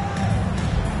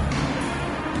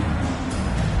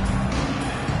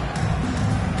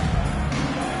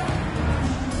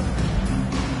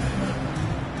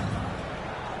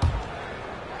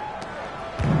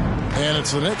 And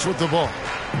it's the Knicks with the ball.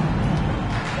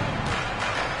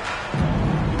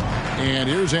 And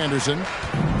here's Anderson.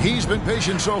 He's been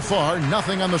patient so far.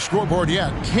 Nothing on the scoreboard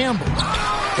yet. Campbell.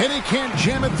 And he can't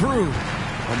jam it through.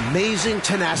 Amazing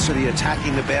tenacity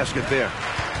attacking the basket there.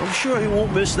 I'm sure he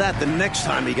won't miss that the next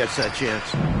time he gets that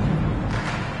chance.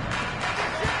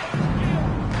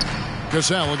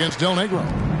 Cassell against Del Negro.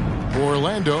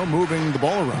 Orlando moving the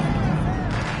ball around.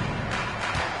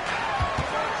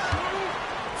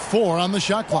 4 on the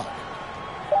shot clock.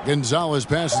 Gonzalez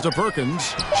passes to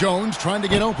Perkins. Jones trying to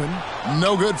get open.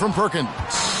 No good from Perkins.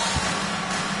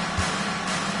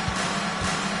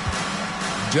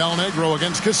 Del Negro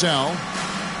against Cassell.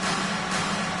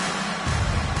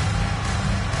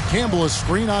 Campbell a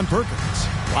screen on Perkins.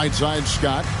 Right side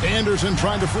Scott. Anderson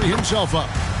trying to free himself up.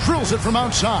 Drills it from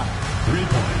outside. 3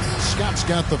 points. Scott's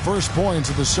got the first points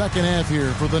of the second half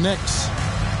here for the Knicks.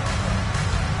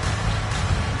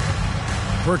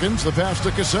 Perkins, the pass to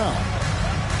Cassell.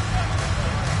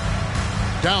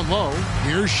 Down low,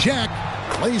 here's Shaq.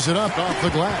 Lays it up off the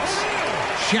glass.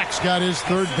 Shaq's got his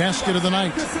 3rd basket of the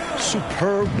night.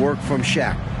 Superb work from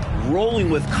Shaq. Rolling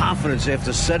with confidence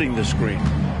after setting the screen.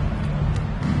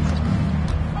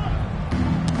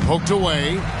 Poked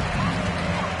away.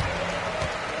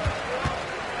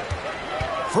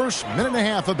 First minute and a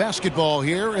half of basketball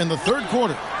here in the 3rd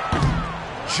quarter.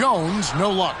 Jones,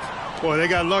 no luck. Boy, they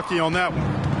got lucky on that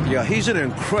one. Yeah, he's an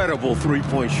incredible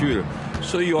 3-point shooter.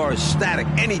 So you are ecstatic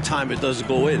anytime it doesn't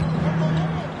go in.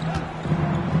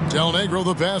 Del Negro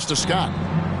the pass to Scott.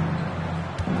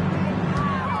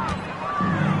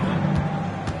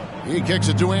 He kicks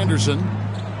it to Anderson.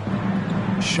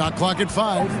 Shot clock at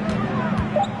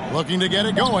 5. Looking to get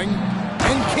it going.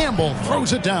 And Campbell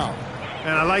throws it down.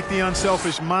 And I like the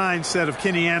unselfish mindset of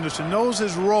Kenny Anderson. Knows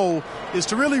his role is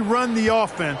to really run the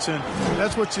offense, and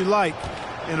that's what you like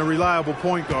in a reliable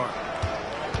point guard.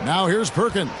 Now here's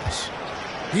Perkins.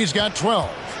 He's got 12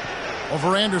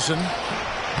 over Anderson.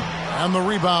 And the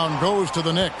rebound goes to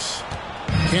the Knicks.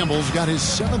 Campbell's got his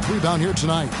 7th rebound here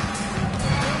tonight.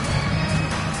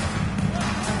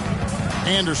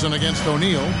 Anderson against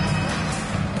O'Neal.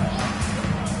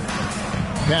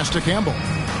 Pass to Campbell.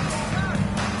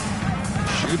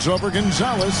 Shoots over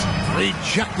Gonzalez.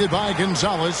 Rejected by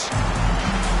Gonzalez.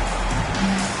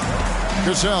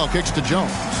 Cassell kicks to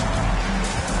Jones.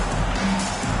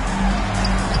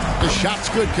 The shot's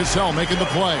good. Cassell making the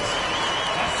play.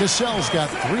 Cassell's got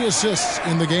 3 assists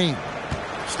in the game.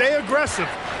 Stay aggressive.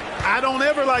 I don't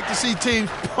ever like to see teams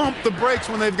pump the brakes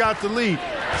when they've got the lead.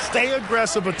 Stay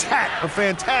aggressive, attack. A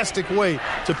fantastic way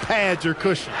to pad your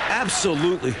cushion.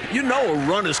 Absolutely. You know a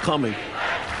run is coming.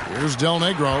 Here's Del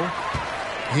Negro.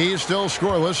 He's still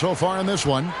scoreless so far in this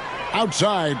one.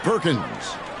 Outside,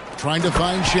 Perkins. Trying to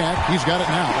find Shaq. He's got it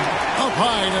now. Up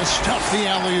high to stuff the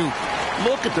alley-oop.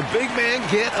 Look at the big man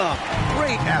get up.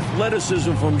 Great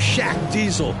athleticism from Shaq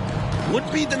Diesel.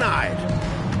 Would be denied.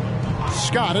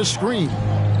 Scott a screen.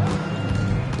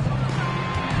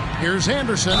 Here's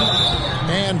Anderson.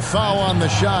 And foul on the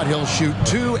shot. He'll shoot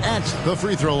 2 at the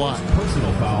free throw line.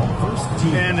 Personal foul, first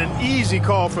team. And an easy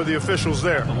call for the officials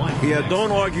there. Yeah,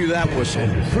 don't argue that whistle.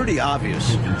 Pretty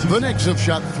obvious. The Knicks have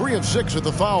shot 3 of 6 at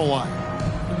the foul line.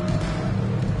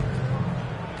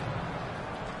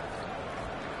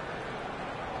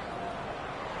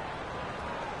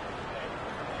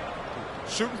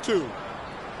 Shooting 2.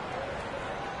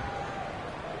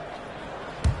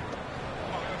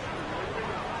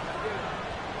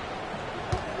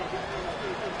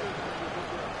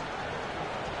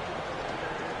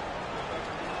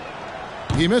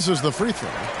 He misses the free throw.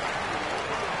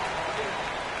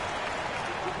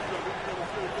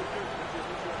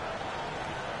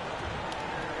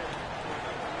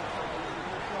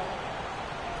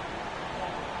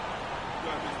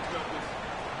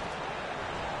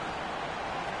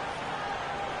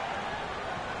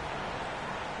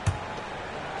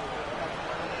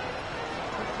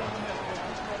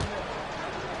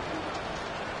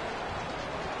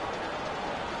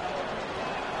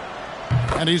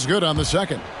 And he's good on the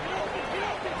second.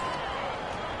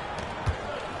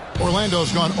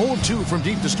 Orlando's gone 0-2 from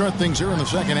deep to start things here in the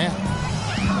second half.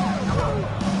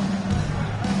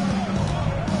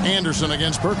 Anderson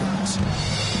against Perkins.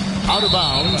 Out of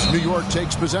bounds. New York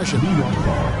takes possession.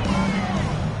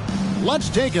 Let's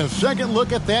take a second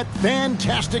look at that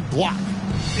fantastic block.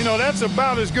 You know, that's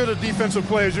about as good a defensive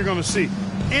play as you're going to see.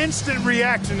 Instant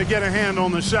reaction to get a hand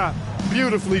on the shot.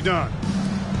 Beautifully done.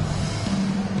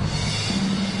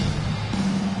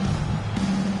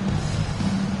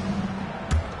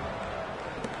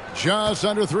 Just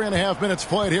under 3.5 minutes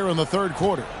played here in the third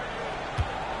quarter.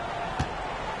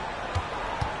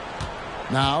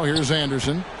 Now here's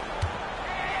Anderson.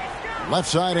 Left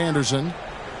side Anderson.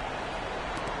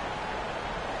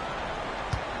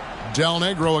 Del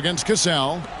Negro against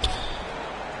Cassell.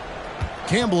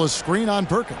 Campbell is screen on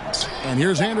Perkins. And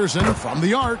here's Anderson from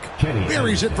the arc.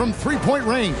 Buries it from 3-point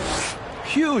range.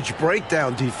 Huge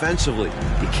breakdown defensively.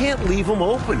 You can't leave him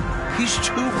open. He's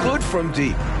too good from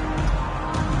deep.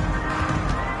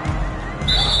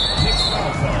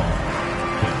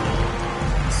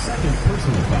 Second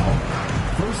personal foul,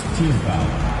 first team foul.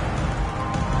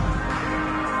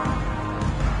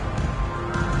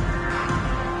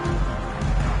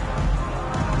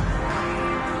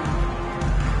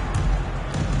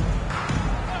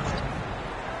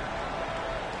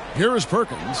 Here is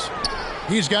Perkins.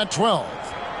 He's got 12.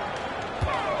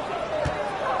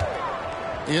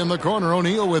 In the corner,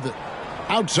 O'Neal with it.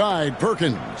 Outside,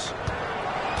 Perkins.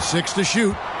 6 to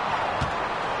shoot.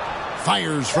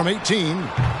 Fires from 18.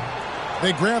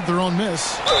 They grab their own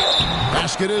miss.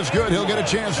 Basket is good. He'll get a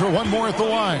chance for one more at the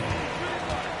line.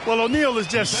 Well, O'Neal is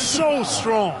just so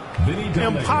strong.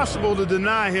 Impossible to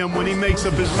deny him when he makes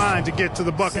up his mind to get to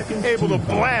the bucket. Able to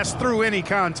blast through any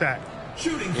contact.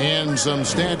 And some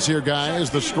stats here, guys.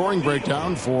 The scoring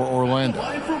breakdown for Orlando.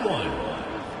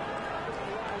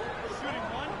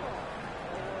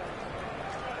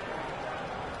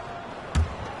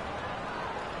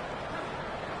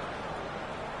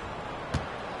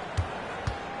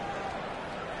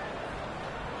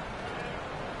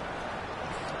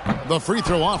 The free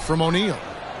throw off from O'Neal.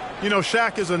 You know,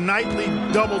 Shaq is a nightly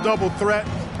double-double threat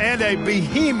and a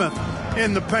behemoth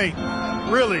in the paint.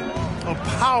 Really a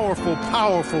powerful,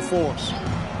 powerful force.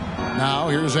 Now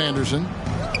here's Anderson.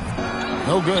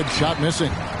 No good. Shot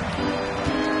missing.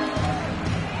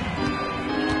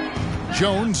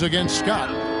 Jones against Scott.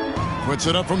 Puts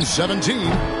it up from 17.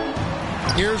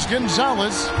 Here's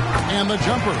Gonzalez. And the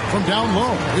jumper from down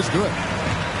low is good.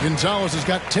 Gonzalez has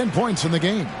got 10 points in the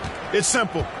game. It's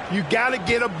simple. You got to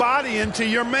get a body into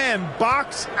your man.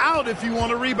 Box out if you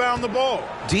want to rebound the ball.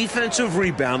 Defensive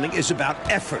rebounding is about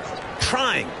effort,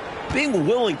 trying, being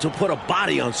willing to put a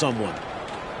body on someone.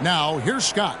 Now, here's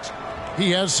Scott.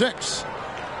 He has 6.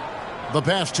 The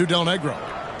pass to Del Negro.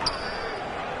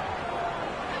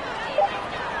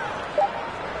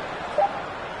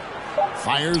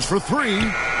 Fires for 3.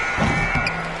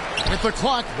 With the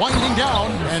clock winding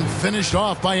down and finished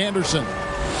off by Anderson.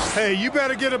 Hey, you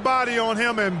better get a body on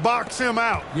him and box him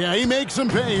out. Yeah, he makes him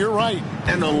pay. You're right.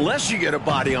 And unless you get a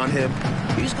body on him,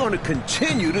 he's going to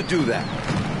continue to do that.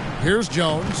 Here's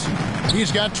Jones.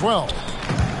 He's got 12.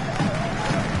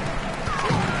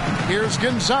 Here's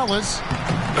Gonzalez.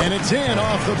 And it's in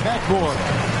off the backboard.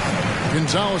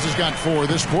 Gonzalez has got 4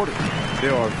 this quarter.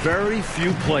 There are very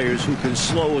few players who can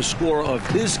slow a scorer of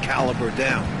his caliber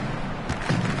down.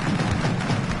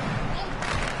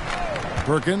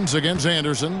 Perkins against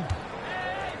Anderson.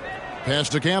 Pass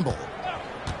to Campbell.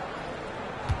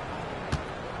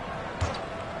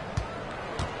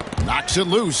 Knocks it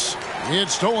loose.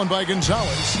 It's stolen by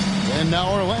Gonzalez. And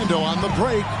now Orlando on the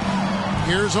break.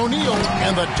 Here's O'Neal,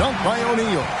 and the dunk by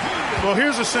O'Neal. Well,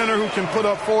 here's a center who can put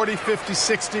up 40, 50,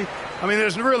 60. I mean,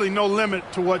 there's really no limit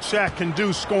to what Shaq can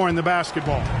do scoring the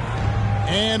basketball.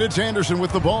 And it's Anderson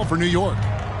with the ball for New York.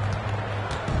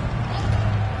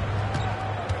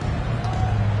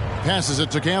 Passes it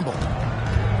to Campbell.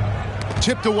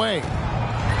 Tipped away.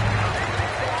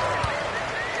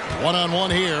 One-on-one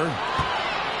here.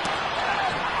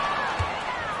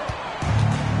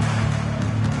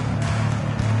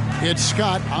 It's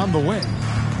Scott on the wing.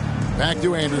 Back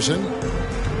to Anderson.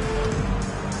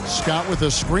 Scott with a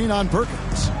screen on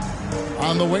Perkins.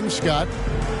 On the wing, Scott.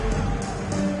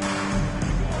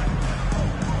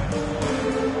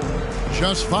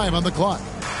 Just 5 on the clock.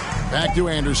 Back to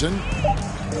Anderson.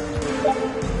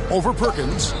 Over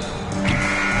Perkins.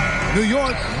 New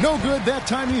York, no good that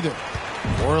time either.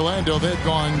 Orlando, they've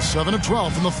gone 7 of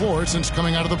 12 from the floor since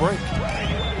coming out of the break.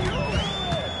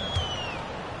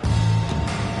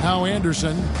 Now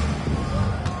Anderson.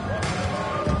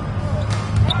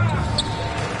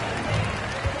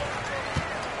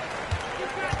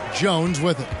 Jones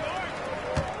with it.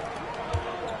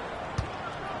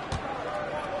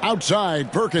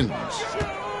 Outside, Perkins.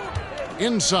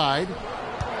 Inside.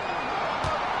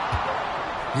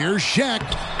 Here's Shaq.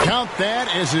 Count that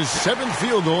as his 7th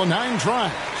field goal, 9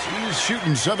 tries. He's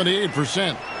shooting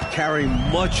 78%. Carrying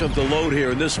much of the load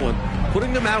here in this one,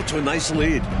 putting them out to a nice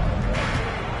lead.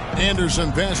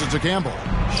 Anderson passes to Campbell.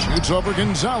 Shoots over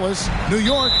Gonzalez. New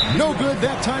York, no good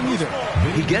that time either.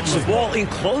 He gets the ball in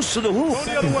close to the hoop,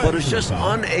 but is just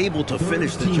unable to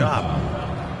finish the job.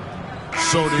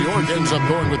 So New York ends up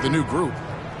going with the new group.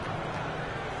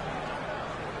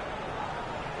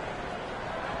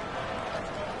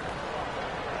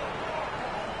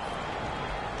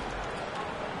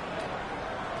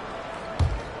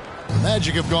 The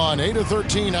Magic have gone 8 of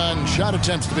 13 on shot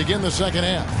attempts to begin the second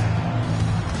half.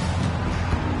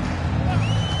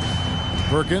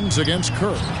 Perkins against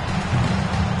Kerr.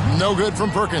 No good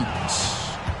from Perkins.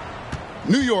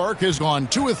 New York has gone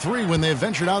 2 of 3 when they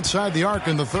ventured outside the arc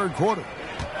in the third quarter.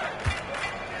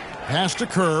 Pass to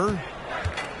Kerr.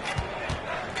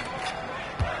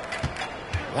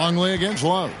 Longley against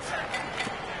Love.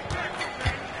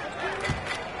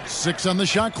 6 on the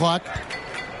shot clock.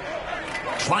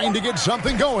 Trying to get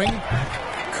something going.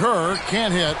 Kerr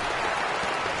can't hit.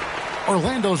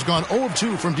 Orlando's gone 0 of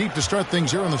 2 from deep to start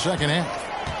things here in the second half.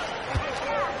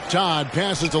 Todd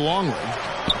passes to Longley.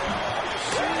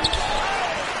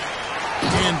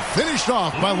 And finished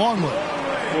off by Longley.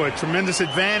 Boy, tremendous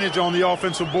advantage on the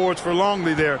offensive boards for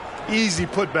Longley there. Easy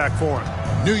putback for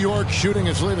him. New York shooting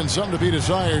is leaving something to be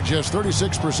desired. Just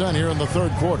 36% here in the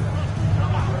third quarter.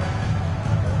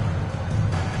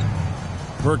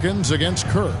 Perkins against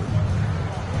Kerr.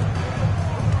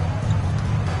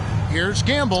 Here's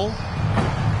Campbell.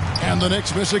 And the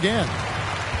Knicks miss again.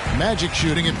 Magic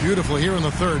shooting it beautifully here in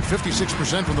the third.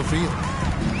 56% from the field.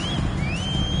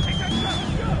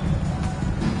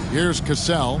 Here's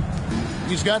Cassell.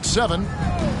 He's got 7.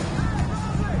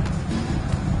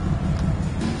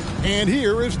 And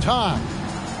here is Todd.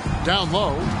 Down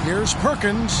low, here's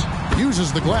Perkins.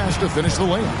 Uses the glass to finish the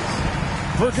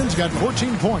layup. Perkins got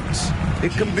 14 points.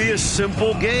 It can be a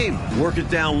simple game. Work it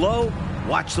down low.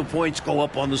 Watch the points go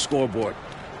up on the scoreboard.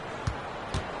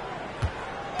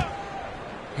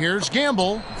 Here's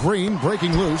Gamble. Green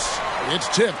breaking loose. It's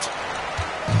tipped.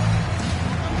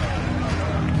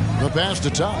 The pass to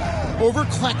Todd. Over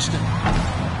Claxton.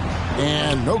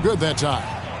 And no good that time.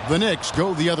 The Knicks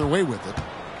go the other way with it.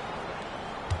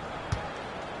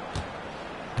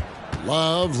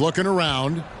 Love looking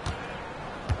around.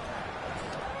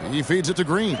 And he feeds it to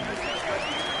Green.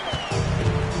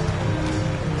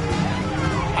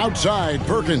 Outside,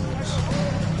 Perkins.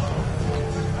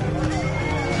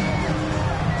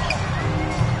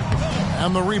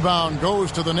 And the rebound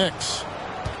goes to the Knicks.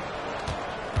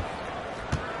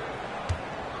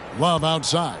 Love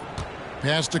outside.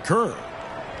 Pass to Kerr.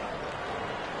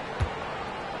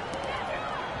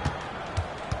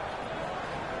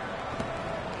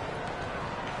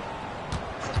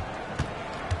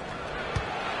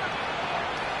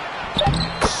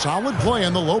 Solid play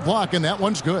in the low block, and that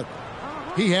one's good.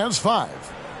 He has 5.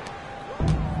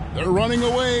 They're running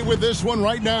away with this one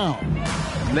right now.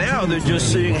 Now they're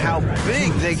just seeing how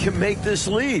big they can make this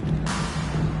lead.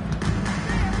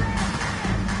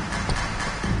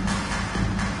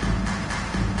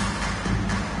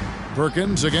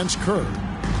 Perkins against Kerr.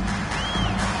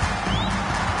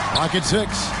 Pocket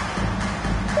 6.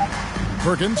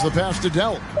 Perkins, the pass to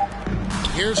Delk.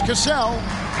 Here's Cassell.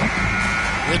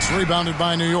 It's rebounded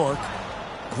by New York.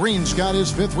 Green's got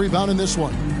his 5th rebound in this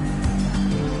one.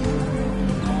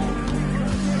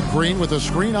 Green with a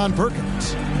screen on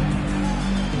Perkins.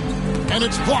 And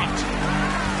it's blocked.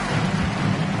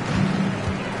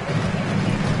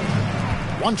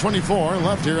 1:24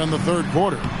 left here in the third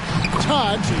quarter.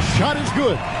 Todd's shot is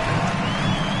good.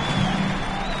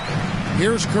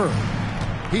 Here's Kerr.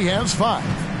 He has 5.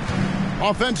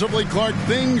 Offensively, Clark,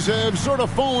 things have sort of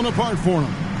fallen apart for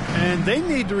him. And they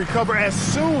need to recover as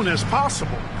soon as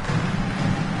possible.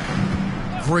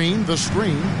 Green, the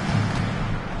screen.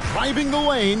 Driving the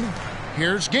lane.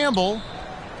 Here's Gamble.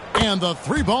 And the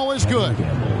 3 ball is good.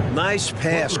 Nice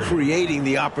pass, creating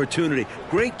the opportunity.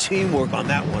 Great teamwork on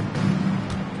that one.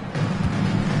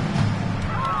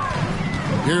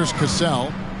 Here's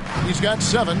Cassell. He's got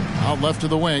 7 out left to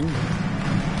the wing.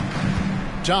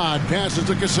 Todd passes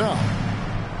to Cassell.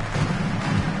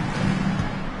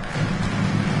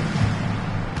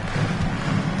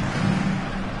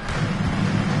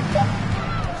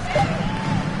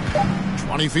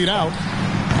 Feet out.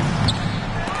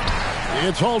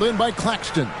 It's hauled in by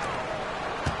Claxton.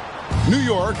 New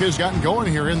York has gotten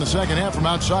going here in the second half from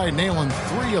outside, nailing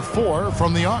 3 of 4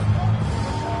 from the arc.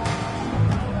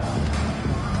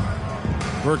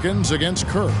 Perkins against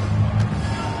Kerr.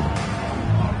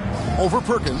 Over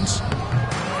Perkins.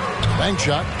 Bank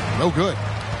shot, no good.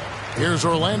 Here's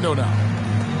Orlando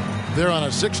now. They're on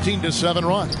a 16-7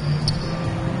 run.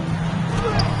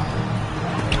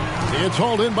 It's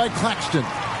hauled in by Claxton.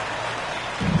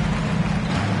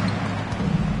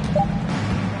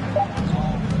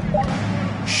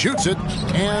 Shoots it,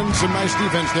 and some nice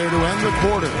defense there to end the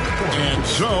quarter. And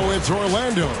so it's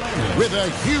Orlando with a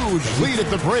huge lead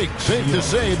at the break. Safe to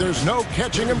say there's no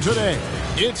catching them today.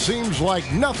 It seems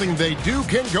like nothing they do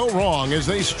can go wrong as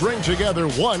they string together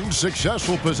one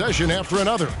successful possession after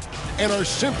another and are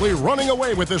simply running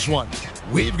away with this one.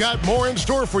 We've got more in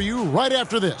store for you right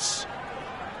after this.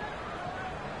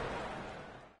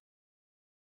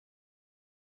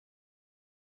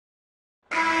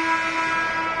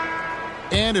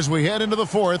 And as we head into the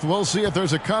fourth, we'll see if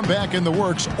there's a comeback in the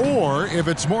works or if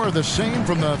it's more of the same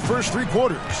from the first 3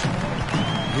 quarters.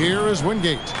 Here is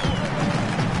Wingate.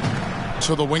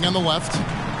 To the wing on the left.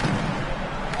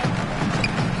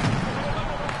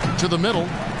 To the middle.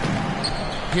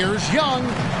 Here's Young.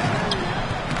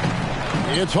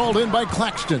 It's hauled in by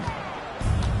Claxton.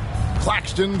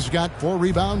 Claxton's got 4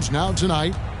 rebounds now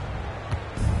tonight.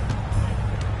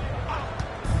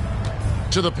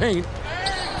 To the paint.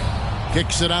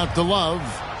 Kicks it out to Love.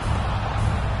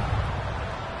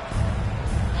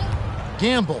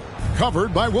 Gamble,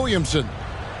 covered by Williamson.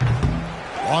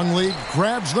 Longley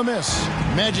grabs the miss.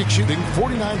 Magic shooting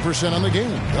 49% on the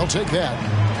game. They'll take that.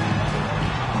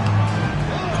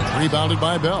 Rebounded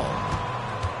by Bell.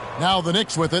 Now the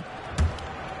Knicks with it.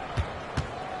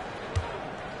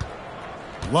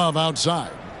 Love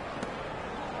outside.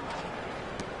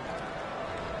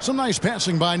 Some nice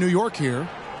passing by New York here.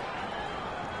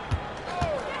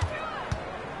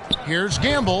 Here's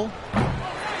Gamble.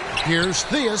 Here's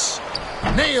Theus.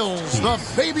 Nails the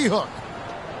baby hook.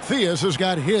 Theus has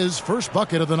got his first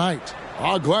bucket of the night.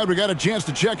 Oh, glad we got a chance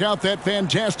to check out that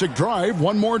fantastic drive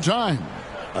one more time.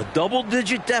 A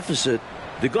double-digit deficit.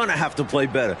 They're going to have to play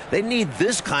better. They need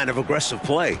this kind of aggressive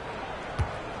play.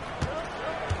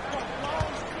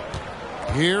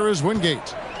 Here is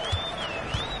Wingate.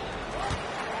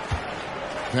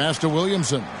 Pass to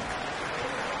Williamson.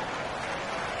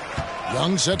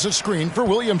 Young sets a screen for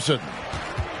Williamson.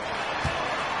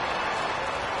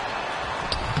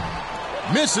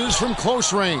 Misses from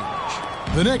close range.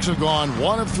 The Knicks have gone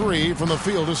 1 of 3 from the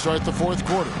field to start the fourth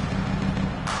quarter.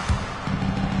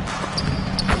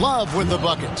 Love with the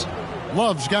bucket.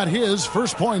 Love's got his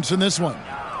first points in this one.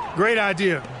 Great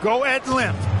idea. Go at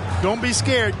length. Don't be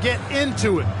scared. Get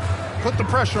into it. Put the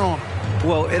pressure on him.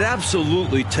 Well, it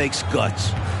absolutely takes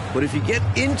guts. But if you get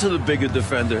into the bigger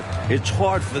defender, it's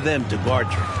hard for them to guard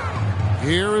you.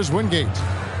 Here is Wingate.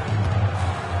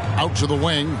 Out to the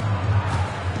wing.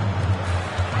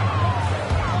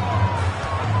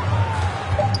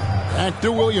 Back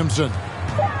to Williamson.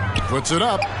 Puts it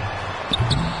up.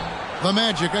 The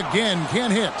Magic again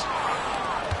can't hit.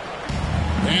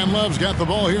 And Love's got the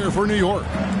ball here for New York.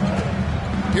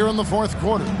 Here in the fourth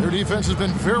quarter, their defense has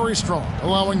been very strong,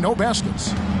 allowing no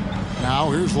baskets. Now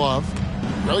here's Love.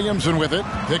 Williamson with it.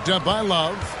 Picked up by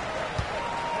Love.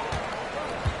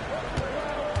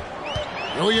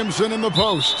 Williamson in the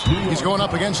post. He's going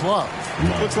up against Love.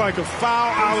 Looks like a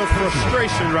foul out of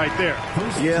frustration right there.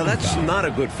 Yeah, that's not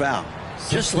a good foul.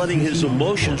 Just letting his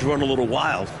emotions run a little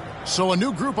wild. So a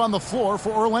new group on the floor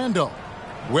for Orlando.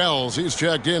 Wells, he's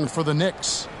checked in for the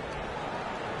Knicks.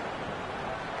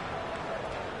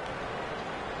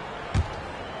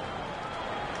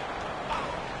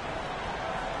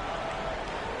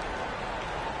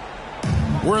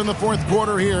 We're in the fourth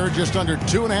quarter here, just under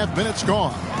 2.5 minutes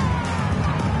gone.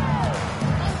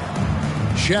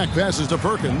 Shaq passes to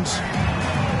Perkins.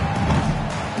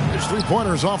 His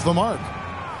three-pointers off the mark.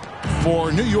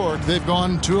 For New York, they've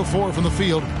gone 2 of 4 from the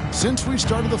field since we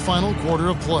started the final quarter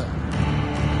of play.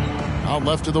 Out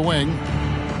left to the wing.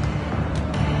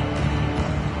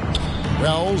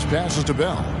 Wells passes to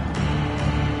Bell.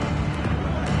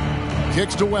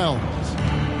 Kicks to Wells.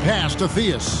 Pass to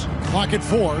Theus. Clock at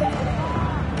 4.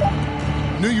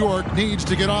 New York needs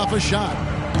to get off a shot.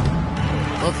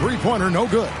 A three-pointer, no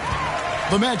good.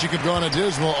 The Magic have gone a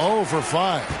dismal 0 for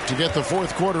 5 to get the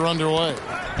fourth quarter underway.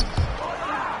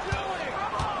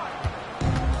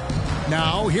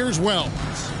 Now here's Wells.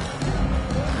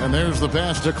 And there's the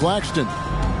pass to Claxton.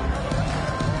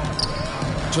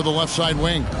 To the left side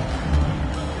wing.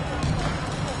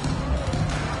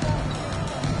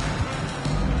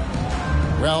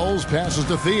 Wells passes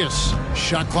to Theus.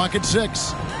 Shot clock at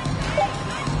 6.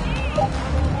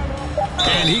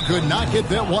 And he could not get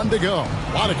that one to go.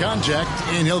 A lot of contact,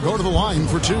 and he'll go to the line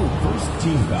for 2. First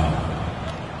team foul.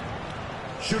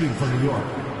 Shooting for New York.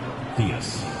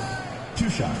 Theus. 2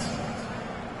 shots.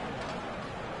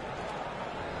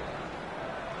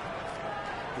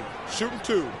 Shooting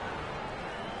 2.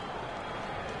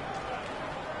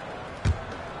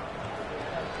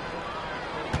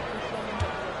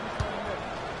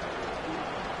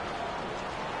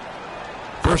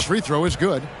 First free throw is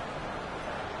good.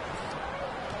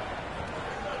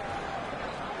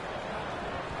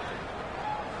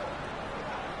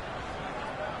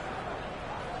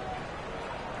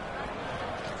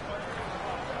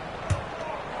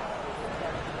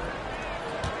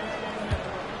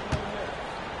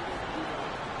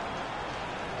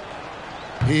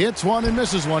 He hits one and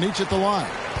misses one, each at the line.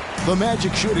 The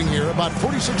Magic shooting here about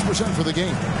 46% for the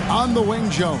game. On the wing,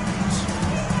 Jones.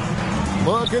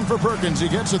 Looking for Perkins. He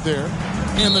gets it there.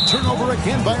 And the turnover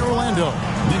again by Orlando.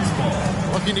 Knicks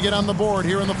ball. Looking to get on the board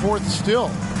here in the fourth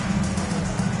still.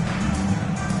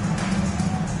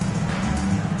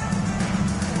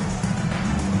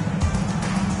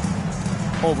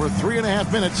 Over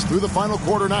 3.5 minutes through the final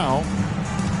quarter now.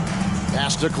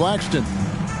 Pass to Claxton.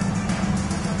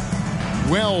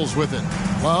 Wells with it.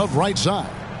 Love right side.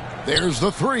 There's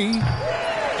the 3.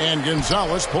 And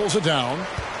Gonzalez pulls it down.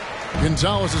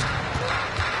 Gonzalez is...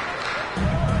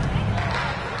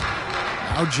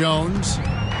 Now Jones.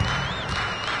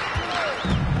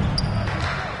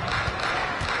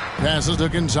 Passes to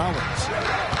Gonzalez.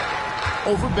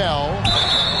 Over Bell.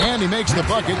 And he makes the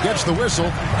bucket, gets the whistle,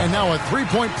 and now a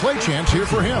three-point play chance here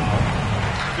for him.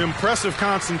 Impressive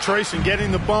concentration,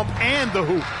 getting the bump and the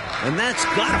hoop. And that's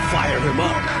got to fire him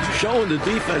up, showing the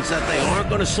defense that they aren't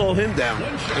going to slow him down.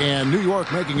 And New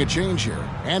York making a change here.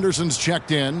 Anderson's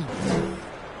checked in.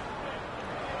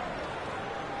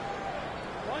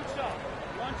 One shot.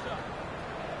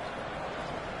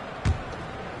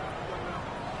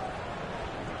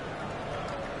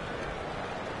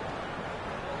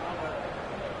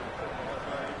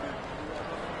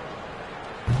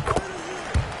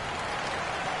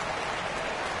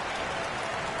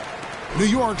 New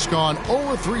York's gone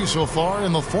 0-3 so far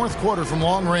in the fourth quarter from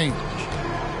long range.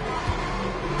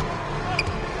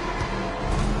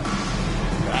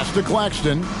 Pass to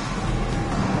Claxton.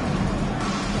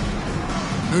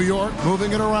 New York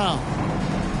moving it around.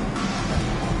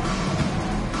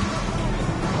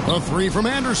 A three from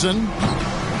Anderson.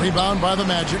 Rebound by the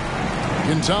Magic.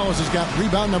 Gonzalez has got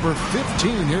rebound number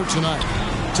 15 here tonight.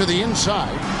 To the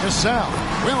inside, Gasol.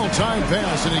 Well-timed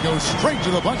pass, and he goes straight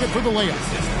to the bucket for the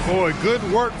layup. Boy, good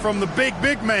work from the big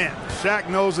man. Shaq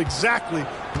knows exactly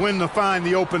when to find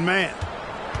the open man.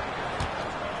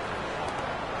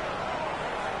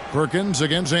 Perkins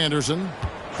against Anderson.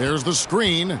 There's the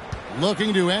screen.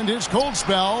 Looking to end his cold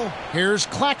spell. Here's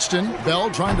Claxton. Bell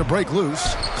trying to break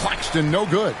loose. Claxton no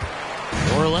good.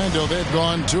 Orlando, they've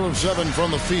gone 2 of 7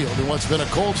 from the field in what's been a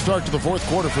cold start to the fourth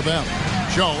quarter for them.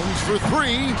 Jones for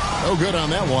 3. No good on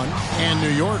that one. And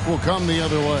New York will come the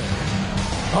other way.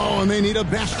 Oh, and they need a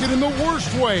basket in the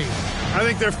worst way. I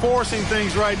think they're forcing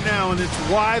things right now, and it's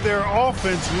why their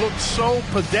offense looks so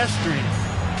pedestrian.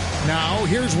 Now,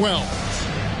 here's Wells.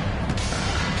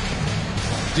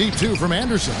 Deep 2 from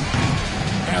Anderson.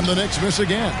 And the Knicks miss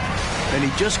again. And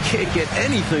he just can't get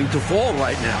anything to fall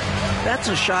right now. That's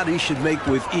a shot he should make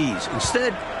with ease.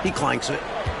 Instead, he clanks it.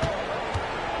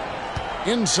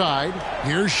 Inside,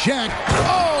 here's Shaq.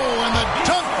 Oh, and the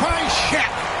dunk by Shaq.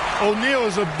 O'Neal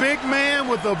is a big man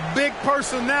with a big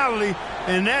personality,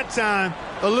 and that time,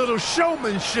 a little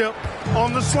showmanship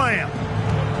on the slam.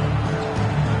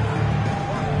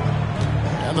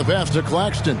 And the pass to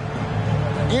Claxton.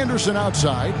 Anderson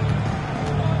outside.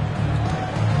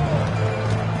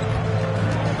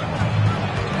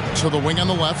 To the wing on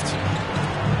the left.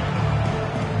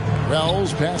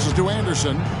 Wells passes to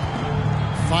Anderson.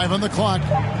 5 on the clock.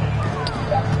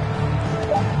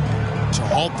 To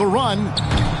halt the run.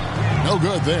 No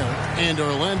good there. And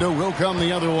Orlando will come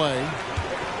the other way.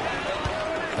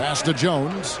 Pass to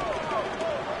Jones.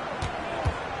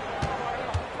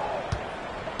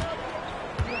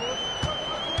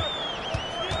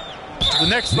 The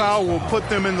next foul will put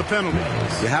them in the penalty.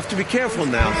 You have to be careful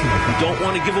now. You don't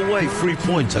want to give away free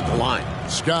points at the line.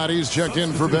 Scotty's checked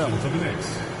in for Bell.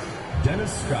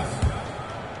 Dennis Scott.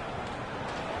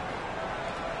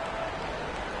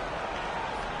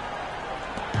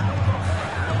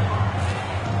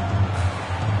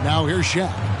 Now here's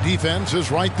Shaq. Defense is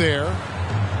right there.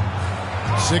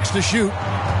 6 to shoot.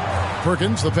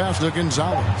 Perkins, the pass to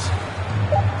Gonzalez.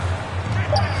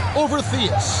 Over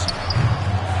Theus.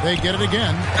 They get it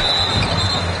again.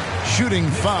 Shooting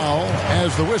foul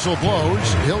as the whistle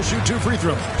blows. He'll shoot 2 free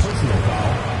throws.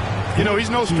 You know, he's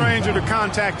no stranger to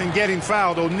contact and getting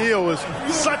fouled. O'Neal is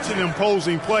such an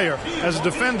imposing player. As a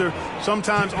defender,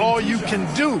 sometimes all you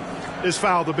can do is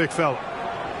foul the big fella.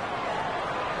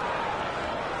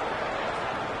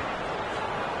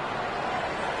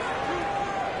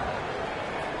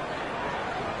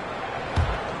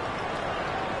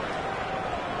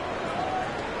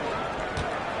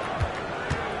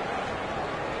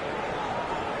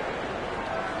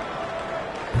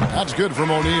 That's good from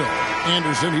O'Neal.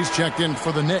 Anderson, he's checked in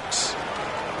for the Knicks.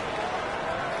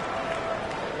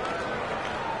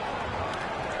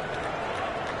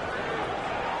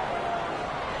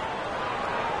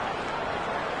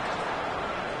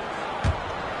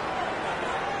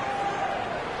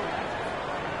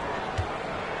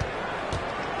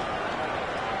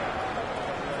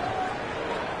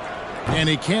 And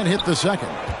he can't hit the second.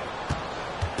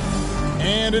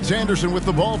 And it's Anderson with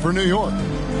the ball for New York.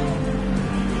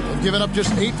 Given up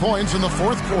just 8 points in the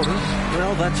fourth quarter.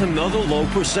 Well, that's another low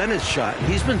percentage shot.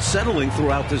 He's been settling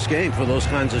throughout this game for those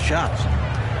kinds of shots.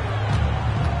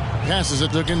 Passes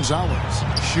it to Gonzalez.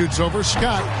 Shoots over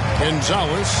Scott.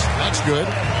 Gonzalez, that's good.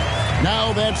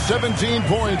 Now that's 17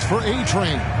 points for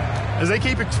A-Train. As they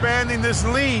keep expanding this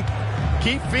lead,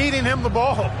 keep feeding him the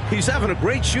ball. He's having a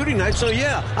great shooting night, so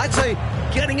yeah, I'd say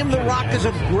getting him the rock is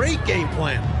a great game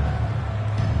plan.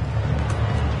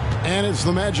 And it's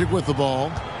the Magic with the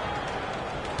ball.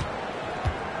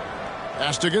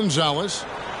 Pass to Gonzalez.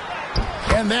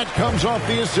 And that comes off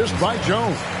the assist by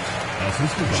Jones.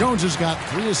 Jones has got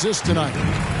 3 assists tonight.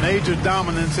 Major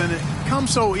dominance, and it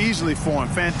comes so easily for him.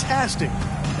 Fantastic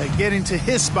at getting to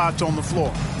his spots on the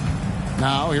floor.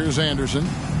 Now here's Anderson.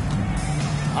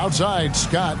 Outside,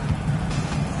 Scott.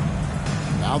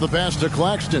 Now the pass to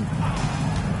Claxton.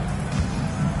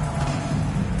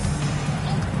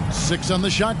 6 on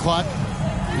the shot clock.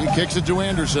 He kicks it to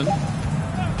Anderson.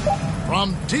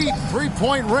 From deep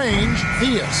three-point range,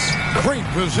 Theus. Great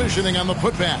positioning on the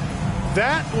putback.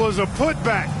 That was a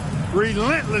putback.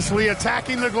 Relentlessly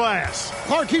attacking the glass.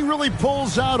 Clark, he really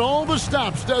pulls out all the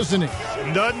stops, doesn't he?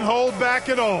 Doesn't hold back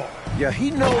at all. Yeah,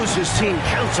 he knows his team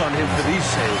counts on him for these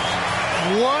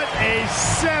saves. What a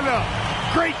setup.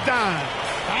 Great dime.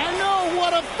 I know,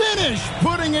 what a finish.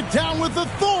 Putting it down with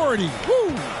authority.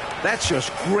 Woo! That's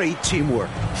just great teamwork.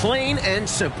 Plain and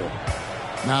simple.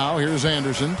 Now here's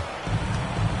Anderson.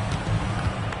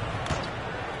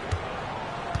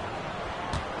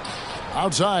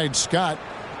 Outside, Scott.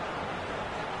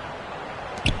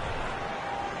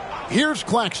 Here's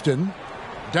Claxton.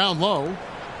 Down low.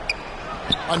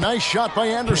 A nice shot by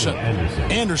Anderson.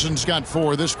 Anderson's got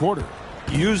 4 this quarter.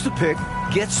 Use the pick,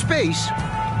 get space.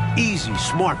 Easy,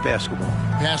 smart basketball.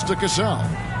 Pass to Cassell.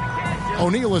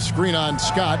 O'Neal a screen on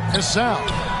Scott. Cassell.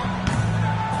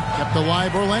 Kept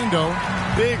alive Orlando.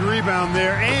 Big rebound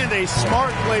there and a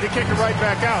smart play to kick it right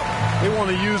back out. They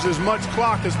want to use as much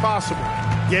clock as possible.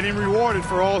 Getting rewarded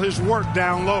for all his work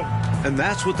down low. And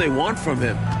that's what they want from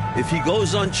him. If he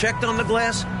goes unchecked on the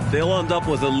glass, they'll end up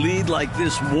with a lead like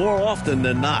this more often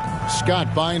than not.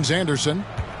 Scott binds Anderson.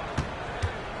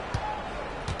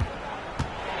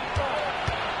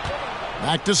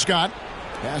 Back to Scott.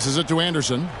 Passes it to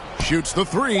Anderson. Shoots the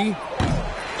 3.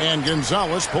 And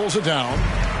Gonzalez pulls it down.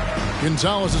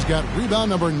 Gonzalez has got rebound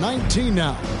number 19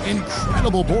 now.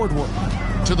 Incredible board work.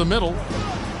 To the middle.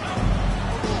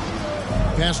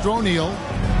 Pass to O'Neal.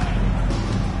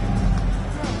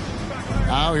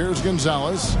 Now here's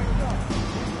Gonzalez.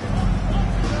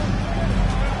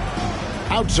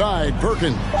 Outside,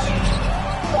 Perkins.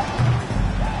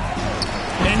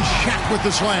 And Shaq with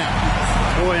the slam.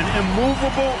 Boy, an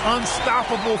immovable,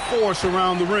 unstoppable force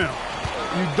around the rim.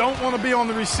 You don't want to be on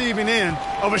the receiving end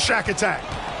of a Shaq attack.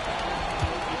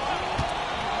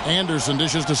 Anderson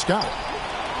dishes to Scott.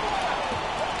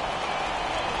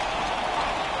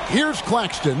 Here's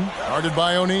Claxton, guarded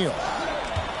by O'Neal.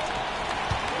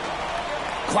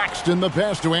 Claxton, the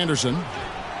pass to Anderson.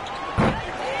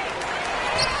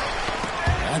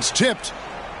 That's tipped.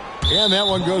 And that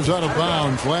one goes out of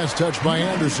bounds. Last touch by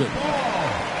Anderson.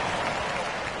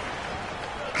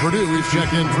 Purdue, we've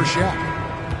checked in for Shaq.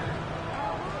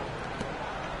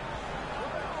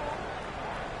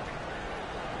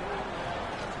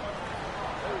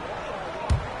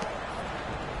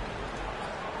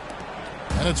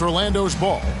 And it's Orlando's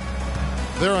ball.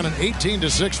 They're on an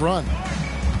 18-6 run.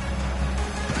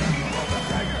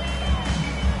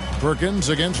 Perkins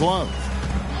against Love.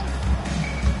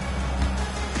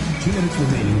 2 minutes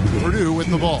remaining. Purdue with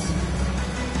the ball.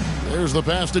 There's the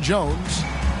pass to Jones.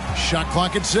 Shot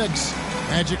clock at 6.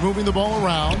 Magic moving the ball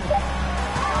around.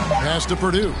 Pass to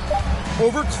Purdue.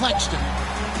 Over Claxton.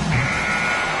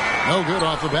 No good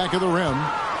off the back of the rim.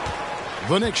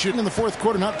 The Knicks shooting in the fourth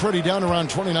quarter, not pretty, down around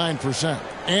 29%.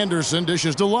 Anderson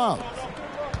dishes to Love.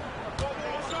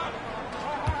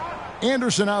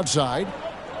 Anderson outside.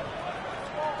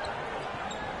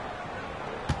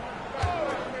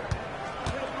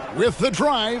 With the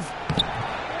drive.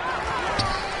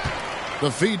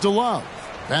 The feed to Love.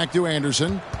 Back to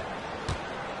Anderson.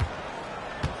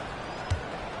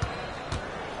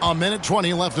 A minute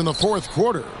 20 left in the fourth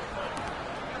quarter.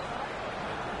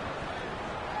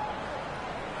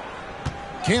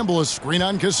 Campbell is screen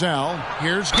on Cassell.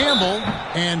 Here's Campbell.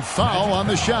 And foul on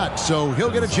the shot, so he'll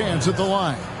get a chance at the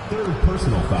line. Third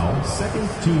personal foul, second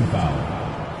team foul.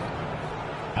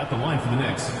 At the line for the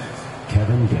Knicks,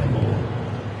 Kevin Campbell.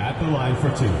 At the line for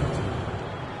 2.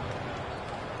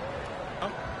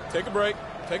 Take a break.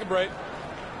 Take a break.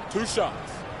 2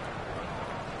 shots.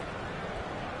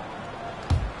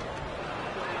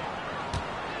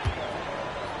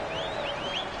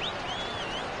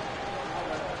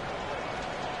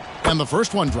 And the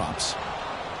first one drops.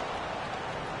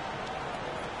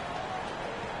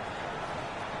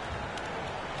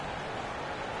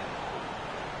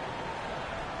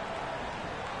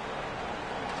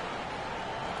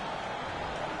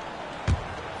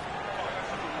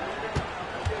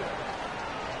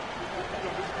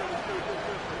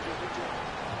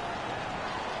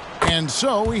 And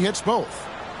so he hits both.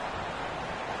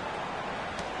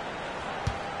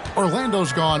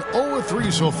 Orlando's gone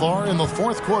 0-3 so far in the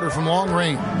fourth quarter from long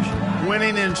range.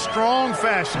 Winning in strong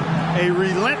fashion. A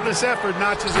relentless effort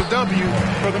notches a W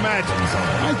for the Magic.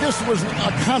 I guess it was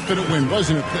a confident win,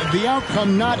 wasn't it? The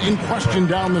outcome not in question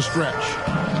down the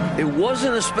stretch. It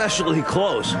wasn't especially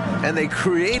close, and they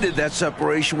created that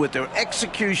separation with their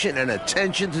execution and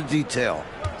attention to detail.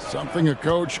 Something a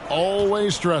coach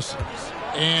always stresses.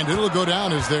 And it'll go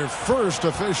down as their first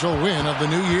official win of the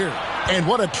new year. And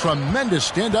what a tremendous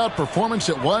standout performance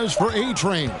it was for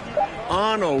A-Train.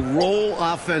 On a roll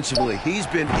offensively. He's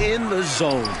been in the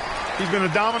zone. He's been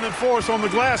a dominant force on the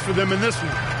glass for them in this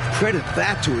one. Credit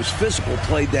that to his physical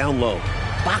play down low.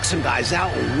 Boxing guys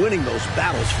out and winning those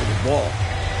battles for the ball.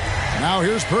 Now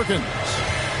here's Perkins.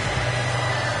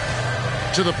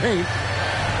 To the paint.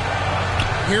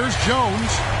 Here's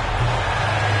Jones.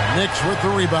 Knicks with the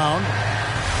rebound.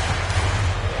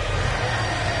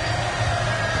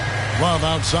 Love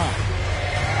outside.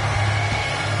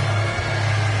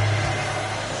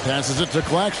 Passes it to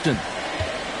Claxton.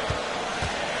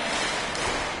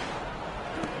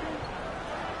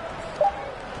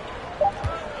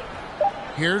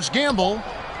 Here's Gamble.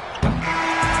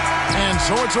 And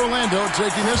so it's Orlando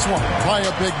taking this one by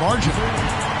a big margin.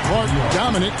 Clark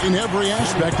dominant in every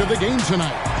aspect of the game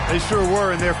tonight. They sure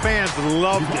were, and their fans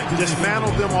loved it.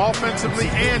 Dismantled them offensively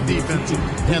and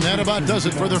defensively. And that about does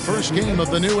it for the first game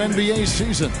of the new NBA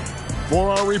season. For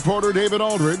our reporter David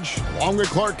Aldridge, along with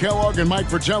Clark Kellogg and Mike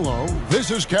Fratello,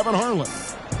 this is Kevin Harlan.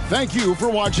 Thank you for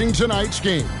watching tonight's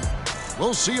game.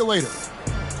 We'll see you later.